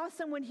I saw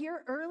someone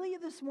here early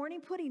this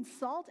morning putting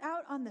salt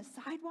out on the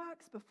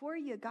sidewalks before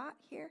you got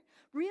here.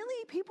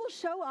 Really? People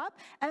show up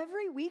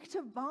every week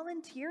to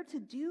volunteer to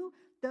do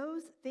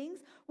those things?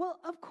 Well,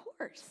 of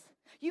course.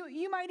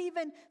 You might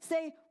even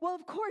say, well,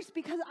 of course,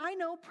 because I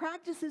know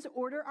practices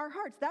order our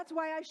hearts. That's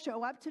why I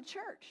show up to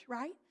church,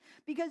 right?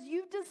 Because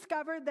you've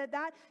discovered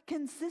that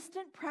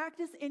consistent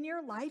practice in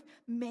your life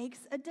makes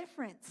a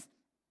difference.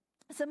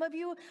 Some of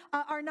you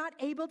are not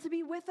able to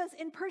be with us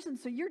in person,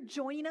 so you're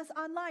joining us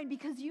online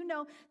because you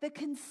know the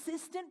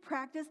consistent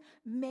practice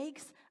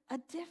makes a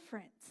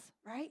difference,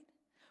 right?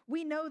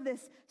 We know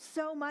this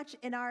so much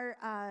in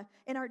our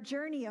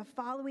journey of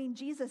following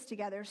Jesus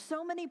together.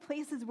 So many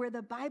places where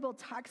the Bible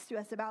talks to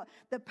us about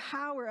the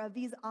power of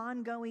these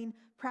ongoing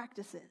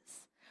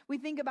practices. We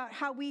think about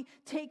how we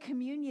take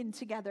communion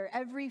together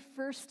every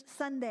first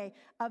Sunday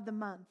of the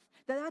month.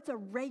 That's a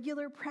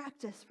regular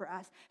practice for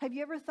us. Have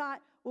you ever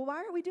thought, well,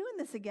 why are we doing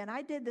this again?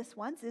 I did this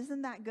once.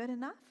 Isn't that good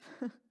enough?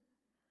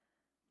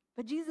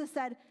 But Jesus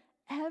said,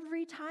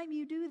 every time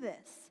you do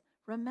this,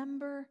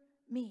 remember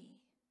me.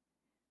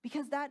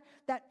 Because that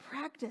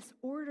practice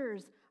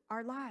orders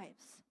our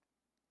lives.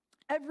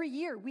 Every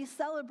year we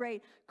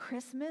celebrate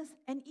Christmas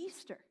and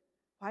Easter.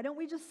 Why don't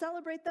we just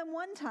celebrate them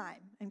one time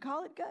and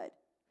call it good?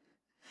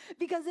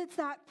 Because it's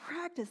that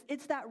practice,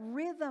 it's that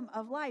rhythm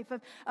of life,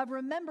 of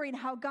remembering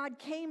how God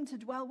came to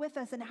dwell with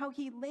us and how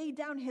he laid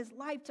down his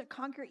life to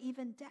conquer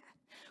even death.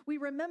 We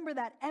remember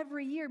that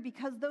every year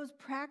because those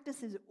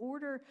practices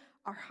order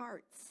our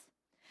hearts.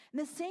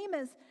 And the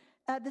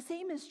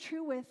same is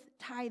true with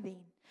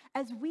tithing.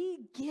 As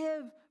we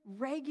give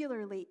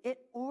regularly, it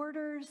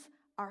orders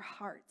our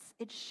hearts.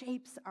 It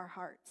shapes our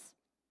hearts.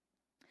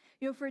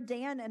 You know, for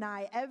Dan and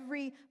I,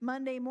 every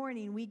Monday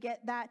morning, we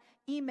get that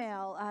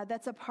email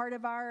that's a part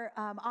of our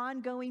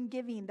ongoing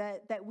giving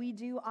that we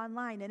do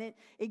online. And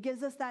it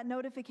gives us that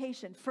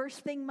notification. First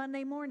thing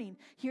Monday morning,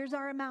 here's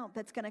our amount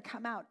that's going to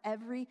come out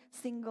every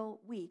single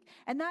week.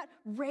 And that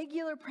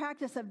regular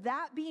practice of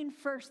that being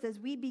first as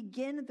we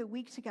begin the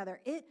week together,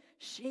 it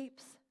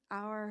shapes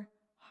our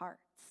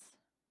hearts.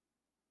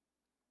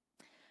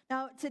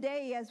 Now,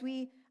 today, as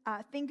we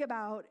think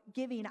about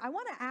giving, I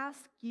want to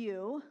ask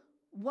you,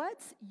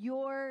 what's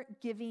your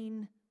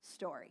giving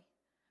story?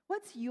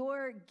 What's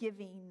your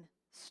giving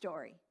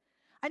story?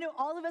 I know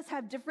all of us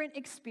have different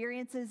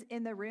experiences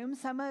in the room.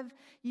 Some of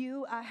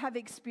you have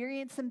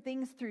experienced some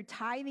things through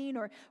tithing,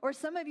 or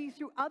some of you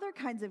through other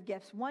kinds of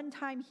gifts, one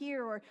time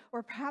here,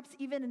 or perhaps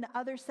even in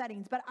other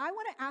settings. But I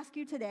want to ask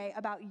you today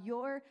about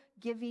your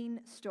giving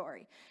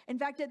story. In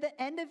fact, at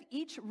the end of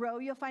each row,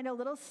 you'll find a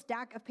little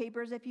stack of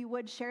papers. If you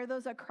would, share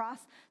those across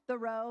the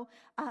row,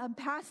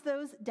 pass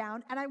those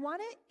down. And I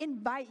want to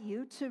invite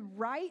you to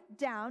write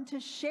down,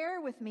 to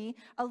share with me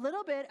a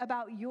little bit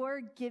about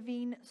your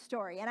giving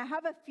story. And I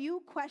have a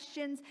few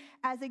questions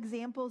as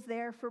examples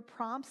there for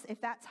prompts, if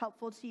that's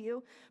helpful to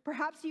you.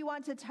 Perhaps you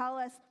want to tell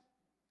us,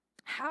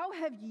 how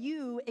have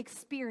you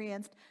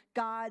experienced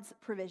God's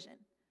provision?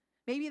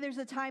 Maybe there's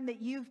a time that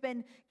you've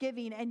been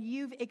giving and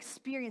you've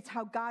experienced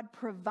how God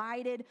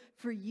provided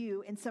for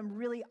you in some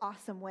really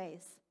awesome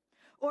ways.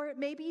 Or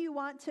maybe you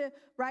want to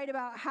write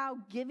about how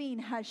giving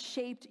has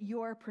shaped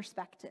your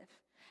perspective.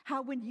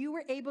 How when you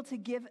were able to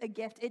give a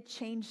gift, it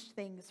changed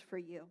things for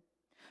you.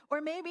 Or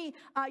maybe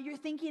you're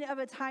thinking of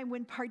a time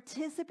when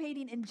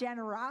participating in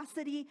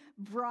generosity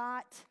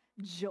brought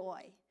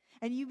joy.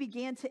 And you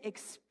began to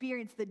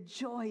experience the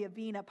joy of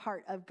being a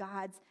part of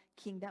God's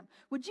kingdom.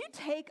 Would you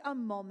take a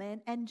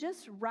moment and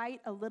just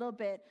write a little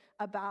bit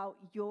about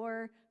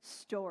your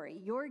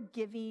story, your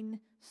giving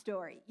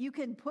story? You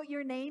can put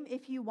your name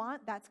if you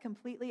want. That's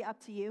completely up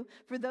to you.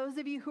 For those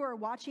of you who are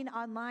watching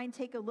online,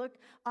 take a look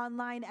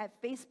online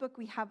at Facebook.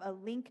 We have a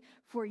link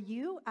for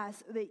you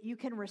so that you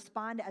can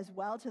respond as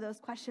well to those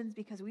questions,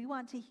 because we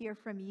want to hear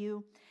from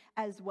you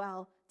as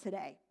well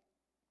today.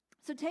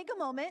 So take a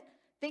moment,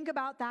 think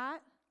about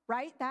that.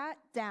 Write that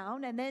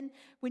down, and then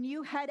when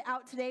you head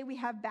out today, we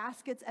have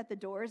baskets at the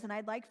doors, and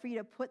I'd like for you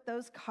to put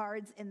those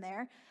cards in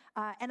there.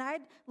 And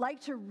I'd like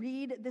to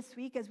read this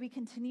week as we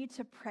continue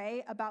to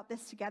pray about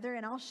this together,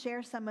 and I'll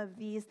share some of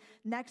these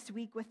next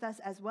week with us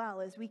as well,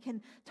 as we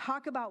can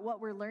talk about what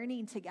we're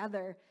learning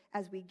together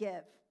as we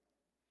give.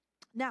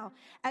 Now,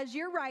 as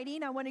you're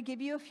writing, I want to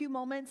give you a few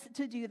moments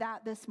to do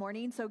that this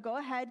morning. So go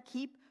ahead,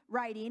 keep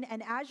writing.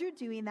 And as you're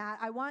doing that,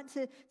 I want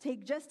to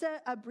take just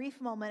a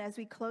brief moment as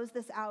we close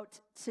this out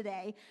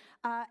today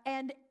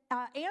and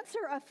answer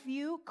a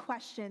few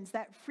questions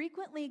that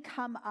frequently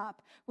come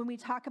up when we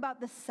talk about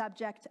the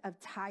subject of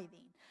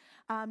tithing.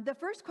 The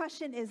first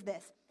question is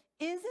this: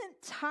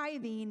 isn't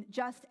tithing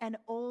just an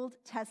Old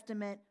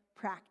Testament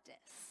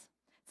practice?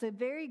 It's a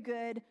very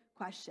good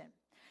question.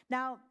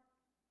 Now,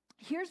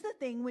 here's the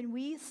thing: when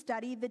we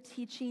study the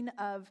teaching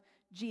of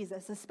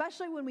Jesus,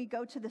 especially when we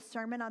go to the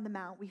Sermon on the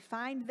Mount, we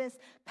find this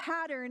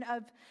pattern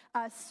of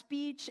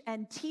speech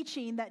and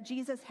teaching that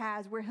Jesus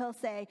has where he'll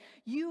say,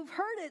 "You've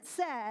heard it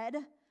said,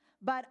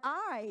 but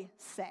I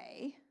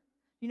say."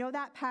 You know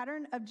that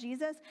pattern of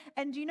Jesus?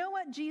 And do you know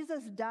what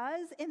Jesus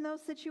does in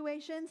those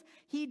situations?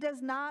 He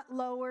does not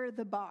lower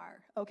the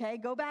bar, okay?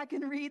 Go back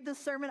and read the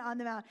Sermon on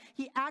the Mount.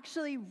 He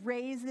actually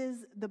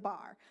raises the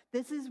bar.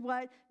 This is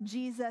what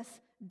Jesus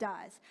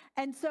does.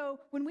 And so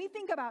when we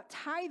think about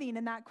tithing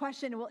and that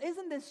question, well,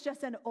 isn't this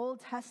just an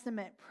Old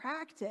Testament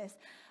practice?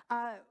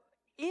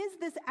 Is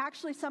this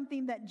actually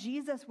something that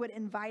Jesus would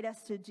invite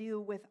us to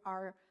do with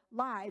our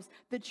lives?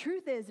 The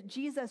truth is,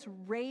 Jesus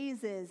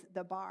raises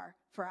the bar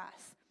for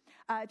us.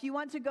 If you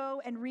want to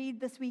go and read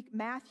this week,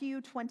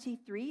 Matthew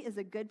 23 is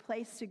a good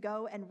place to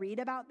go and read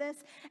about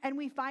this. And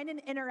we find an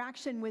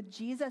interaction with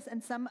Jesus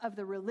and some of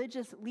the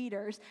religious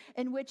leaders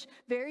in which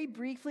very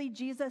briefly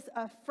Jesus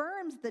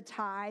affirms the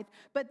tithe,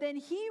 but then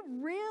he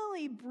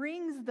really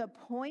brings the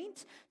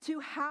point to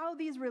how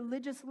these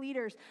religious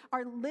leaders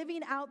are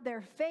living out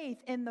their faith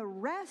in the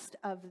rest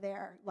of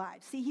their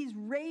lives. See, he's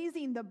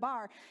raising the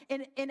bar.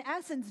 In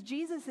essence,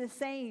 Jesus is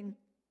saying,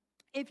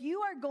 if you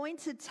are going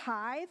to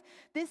tithe,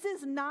 this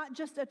is not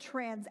just a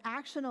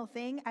transactional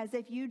thing as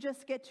if you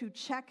just get to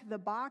check the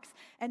box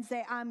and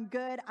say, I'm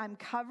good, I'm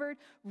covered.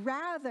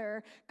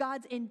 Rather,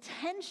 God's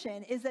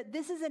intention is that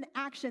this is an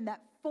action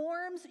that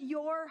forms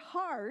your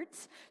heart,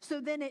 so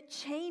then it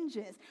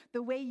changes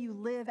the way you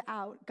live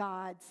out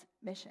God's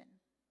mission.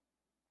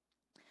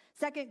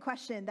 Second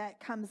question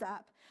that comes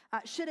up,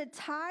 should a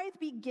tithe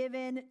be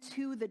given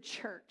to the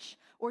church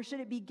or should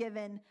it be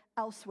given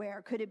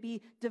elsewhere? Could it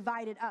be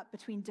divided up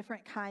between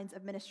different kinds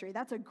of ministry?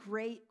 That's a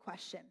great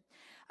question.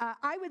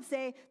 I would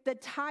say the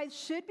tithe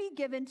should be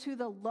given to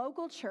the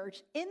local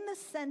church in the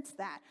sense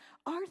that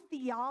our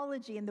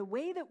theology and the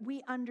way that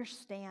we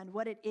understand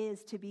what it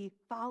is to be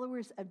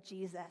followers of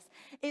Jesus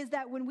is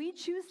that when we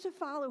choose to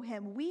follow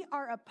him, we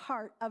are a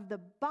part of the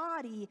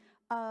body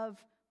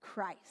of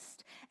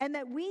Christ. And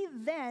that we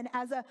then,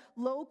 as a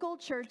local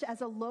church, as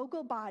a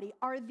local body,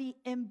 are the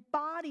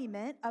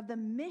embodiment of the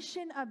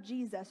mission of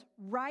Jesus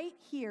right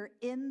here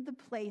in the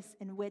place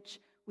in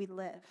which we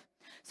live.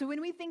 So when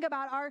we think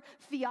about our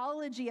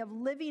theology of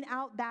living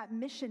out that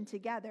mission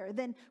together,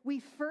 then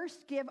we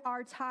first give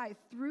our tithe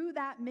through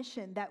that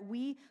mission that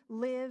we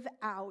live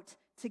out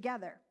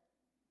together.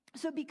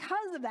 So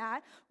because of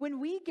that, when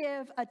we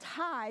give a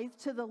tithe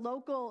to the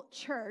local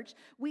church,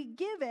 we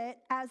give it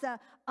as an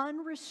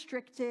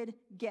unrestricted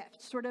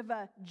gift, sort of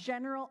a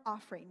general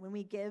offering when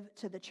we give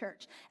to the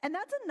church. And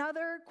that's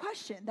another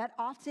question that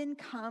often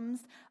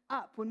comes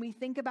up when we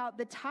think about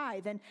the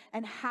tithe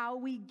and how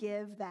we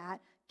give that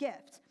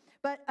gift.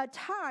 But a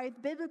tithe,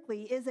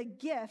 biblically, is a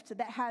gift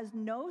that has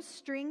no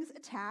strings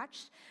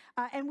attached,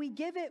 and we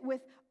give it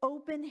with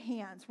open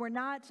hands. We're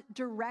not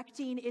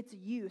directing its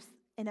use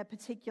in a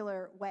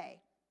particular way.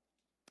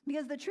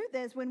 Because the truth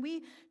is, when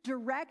we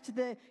direct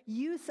the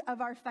use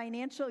of our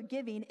financial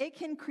giving, it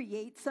can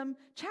create some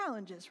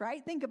challenges,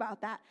 right? Think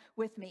about that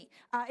with me.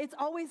 It's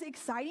always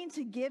exciting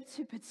to give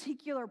to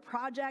particular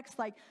projects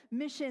like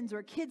missions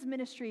or kids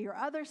ministry or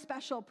other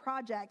special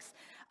projects.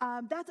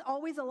 That's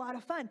always a lot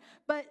of fun.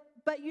 But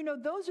you know,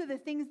 those are the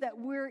things that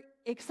we're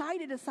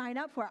excited to sign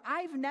up for.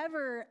 I've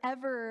never,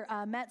 ever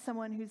met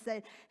someone who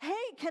said, hey,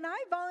 can I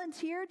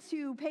volunteer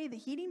to pay the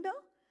heating bill?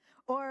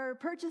 Or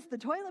purchase the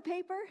toilet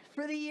paper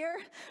for the year,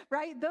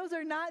 right? Those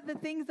are not the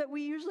things that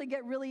we usually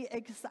get really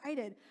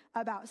excited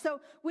about. So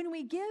when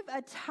we give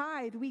a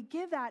tithe, we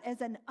give that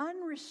as an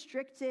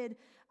unrestricted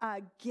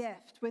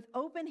gift with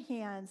open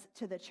hands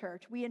to the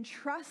church. We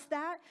entrust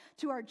that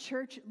to our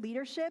church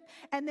leadership.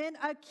 And then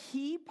a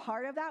key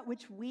part of that,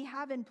 which we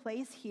have in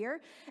place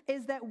here,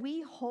 is that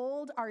we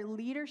hold our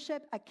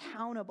leadership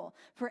accountable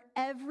for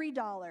every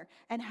dollar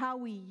and how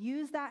we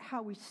use that,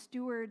 how we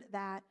steward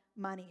that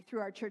money through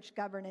our church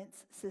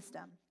governance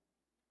system.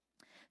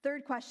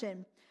 Third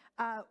question,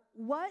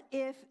 what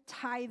if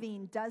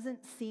tithing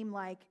doesn't seem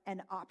like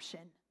an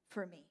option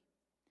for me?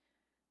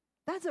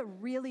 That's a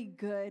really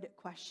good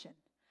question.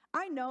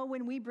 I know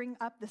when we bring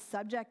up the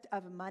subject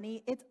of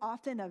money, it's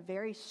often a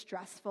very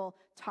stressful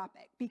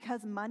topic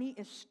because money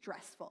is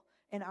stressful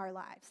in our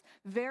lives.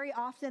 Very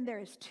often there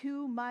is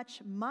too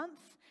much month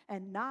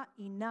and not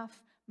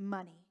enough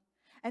money.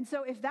 And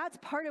so if that's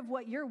part of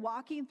what you're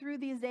walking through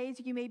these days,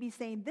 you may be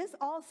saying, this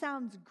all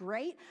sounds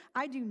great.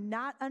 I do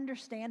not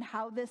understand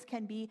how this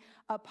can be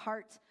a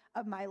part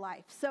of my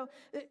life. So,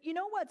 you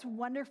know what's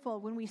wonderful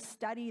when we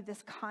study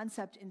this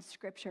concept in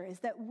Scripture is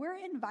that we're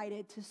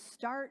invited to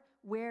start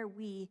where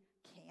we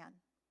can.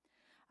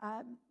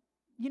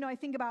 I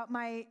think about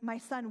my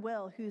son,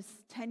 Will, who's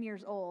 10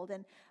 years old.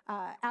 And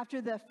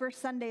after the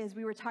first Sunday, as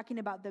we were talking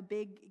about the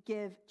Big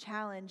Give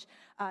Challenge,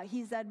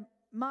 he said,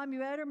 Mom, you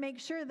better make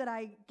sure that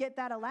I get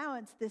that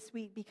allowance this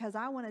week because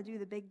I want to do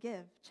the Big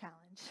Give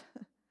Challenge.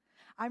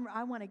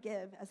 I want to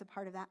give as a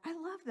part of that. I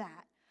love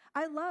that.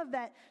 I love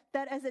that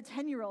as a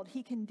 10-year-old,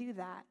 he can do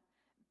that.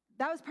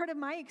 That was part of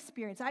my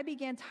experience. I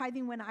began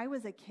tithing when I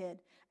was a kid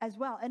as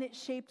well, and it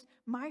shaped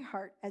my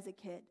heart as a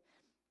kid.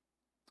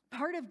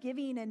 Part of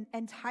giving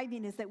and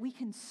tithing is that we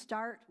can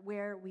start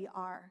where we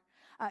are.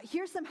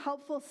 Here's some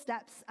helpful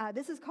steps.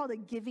 This is called a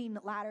giving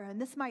ladder,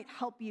 and this might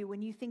help you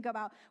when you think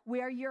about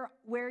where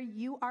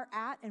you are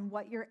at and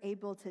what you're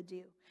able to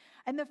do.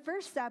 And the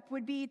first step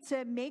would be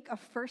to make a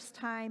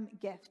first-time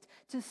gift,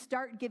 to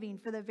start giving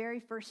for the very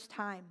first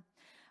time.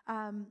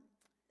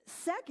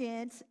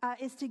 Second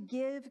is to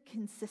give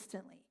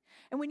consistently.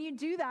 And when you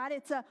do that,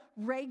 it's a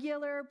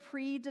regular,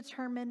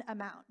 predetermined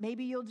amount.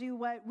 Maybe you'll do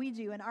what we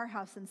do in our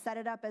house and set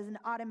it up as an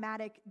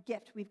automatic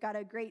gift. We've got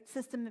a great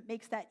system that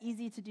makes that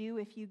easy to do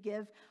if you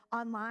give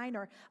online,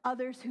 or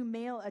others who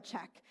mail a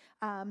check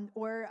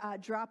or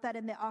drop that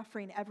in the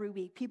offering every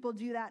week. People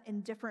do that in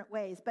different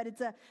ways, but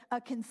it's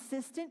a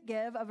consistent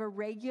give of a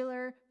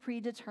regular,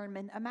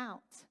 predetermined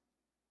amount.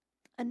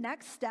 A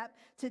next step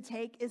to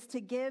take is to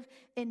give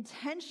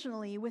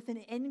intentionally with an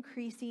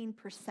increasing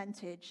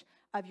percentage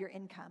of your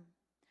income.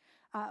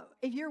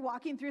 If you're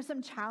walking through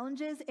some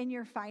challenges in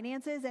your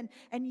finances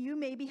and you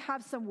maybe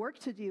have some work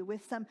to do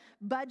with some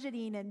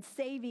budgeting and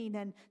saving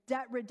and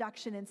debt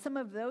reduction and some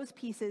of those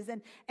pieces,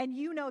 and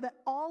you know that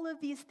all of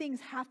these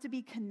things have to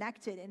be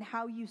connected in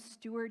how you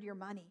steward your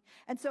money.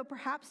 And so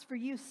perhaps for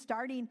you,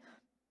 starting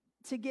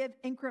to give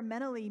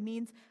incrementally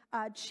means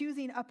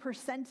choosing a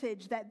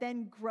percentage that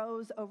then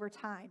grows over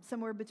time,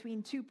 somewhere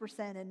between 2%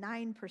 and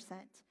 9%.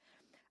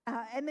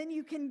 And then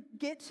you can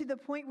get to the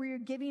point where you're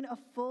giving a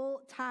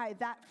full tithe,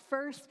 that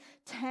first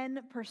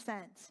 10%.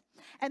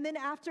 And then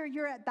after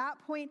you're at that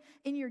point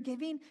in your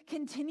giving,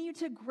 continue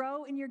to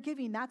grow in your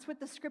giving. That's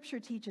what the Scripture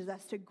teaches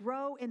us, to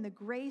grow in the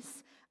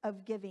grace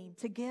of giving,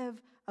 to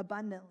give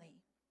abundantly.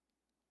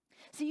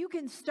 So you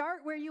can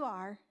start where you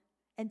are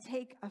and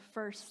take a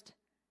first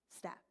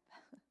step.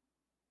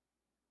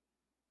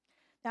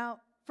 Now,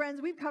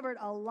 friends, we've covered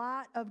a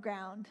lot of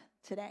ground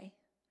today.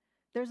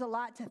 There's a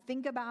lot to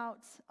think about,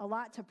 a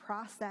lot to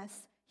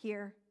process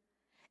here.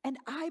 And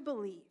I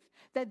believe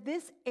that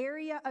this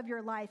area of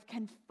your life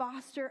can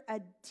foster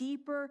a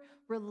deeper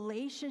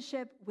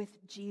relationship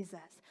with Jesus,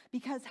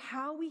 because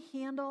how we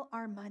handle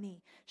our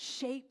money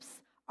shapes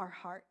our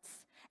hearts.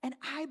 And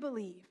I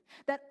believe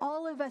that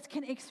all of us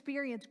can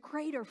experience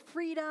greater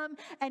freedom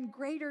and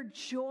greater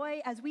joy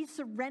as we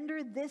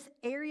surrender this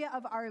area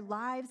of our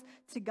lives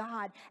to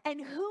God. And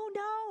who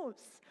knows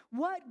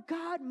what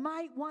God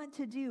might want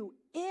to do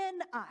in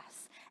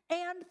us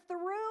and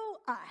through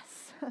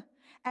us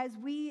as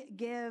we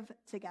give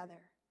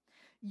together.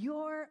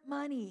 Your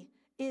money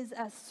is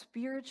a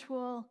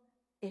spiritual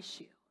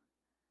issue.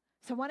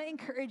 So I want to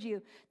encourage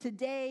you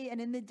today and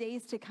in the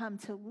days to come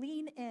to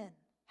lean in.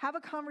 Have a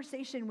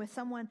conversation with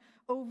someone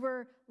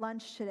over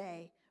lunch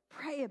today.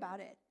 Pray about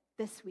it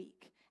this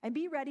week. And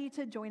be ready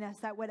to join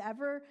us at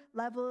whatever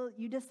level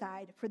you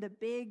decide for the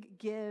Big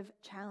Give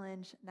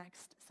Challenge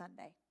next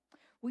Sunday.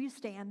 Will you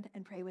stand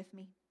and pray with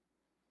me?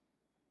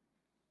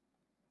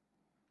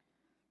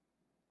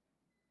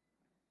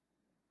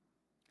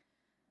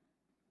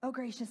 Oh,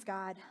 gracious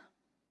God,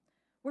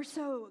 we're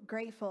so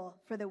grateful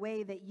for the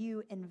way that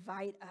you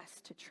invite us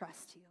to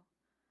trust you.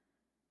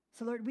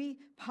 So, Lord, we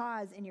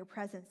pause in your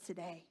presence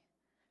today,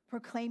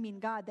 proclaiming,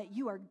 God, that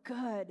you are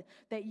good,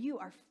 that you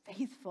are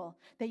faithful,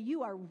 that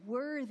you are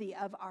worthy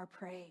of our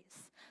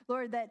praise.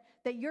 Lord,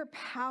 that your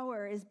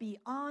power is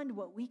beyond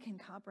what we can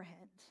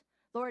comprehend.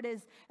 Lord,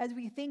 as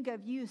we think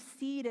of you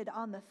seated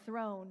on the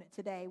throne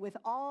today with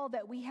all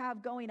that we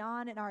have going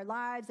on in our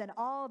lives and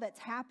all that's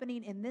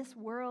happening in this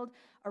world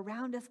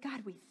around us,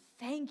 God, we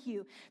thank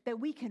you that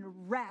we can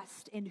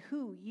rest in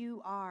who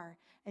you are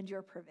and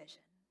your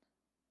provision.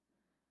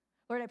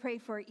 Lord, I pray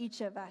for each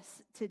of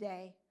us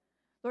today.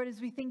 Lord, as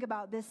we think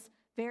about this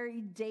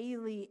very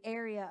daily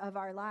area of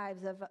our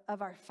lives,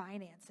 of our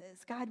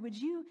finances, God, would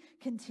you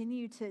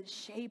continue to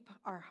shape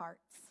our hearts?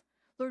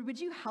 Lord,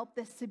 would you help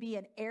this to be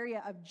an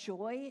area of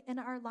joy in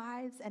our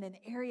lives and an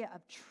area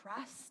of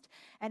trust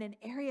and an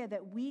area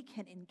that we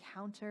can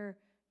encounter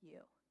you?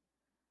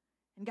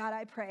 And God,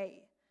 I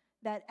pray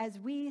that as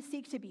we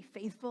seek to be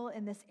faithful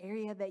in this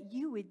area, that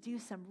you would do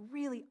some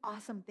really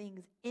awesome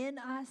things in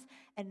us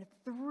and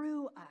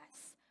through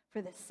us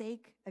for the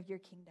sake of your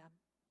kingdom.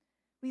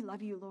 We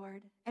love you,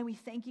 Lord, and we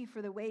thank you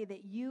for the way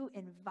that you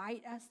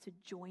invite us to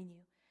join you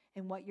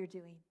in what you're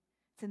doing.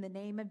 It's in the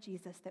name of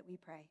Jesus that we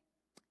pray.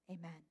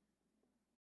 Amen.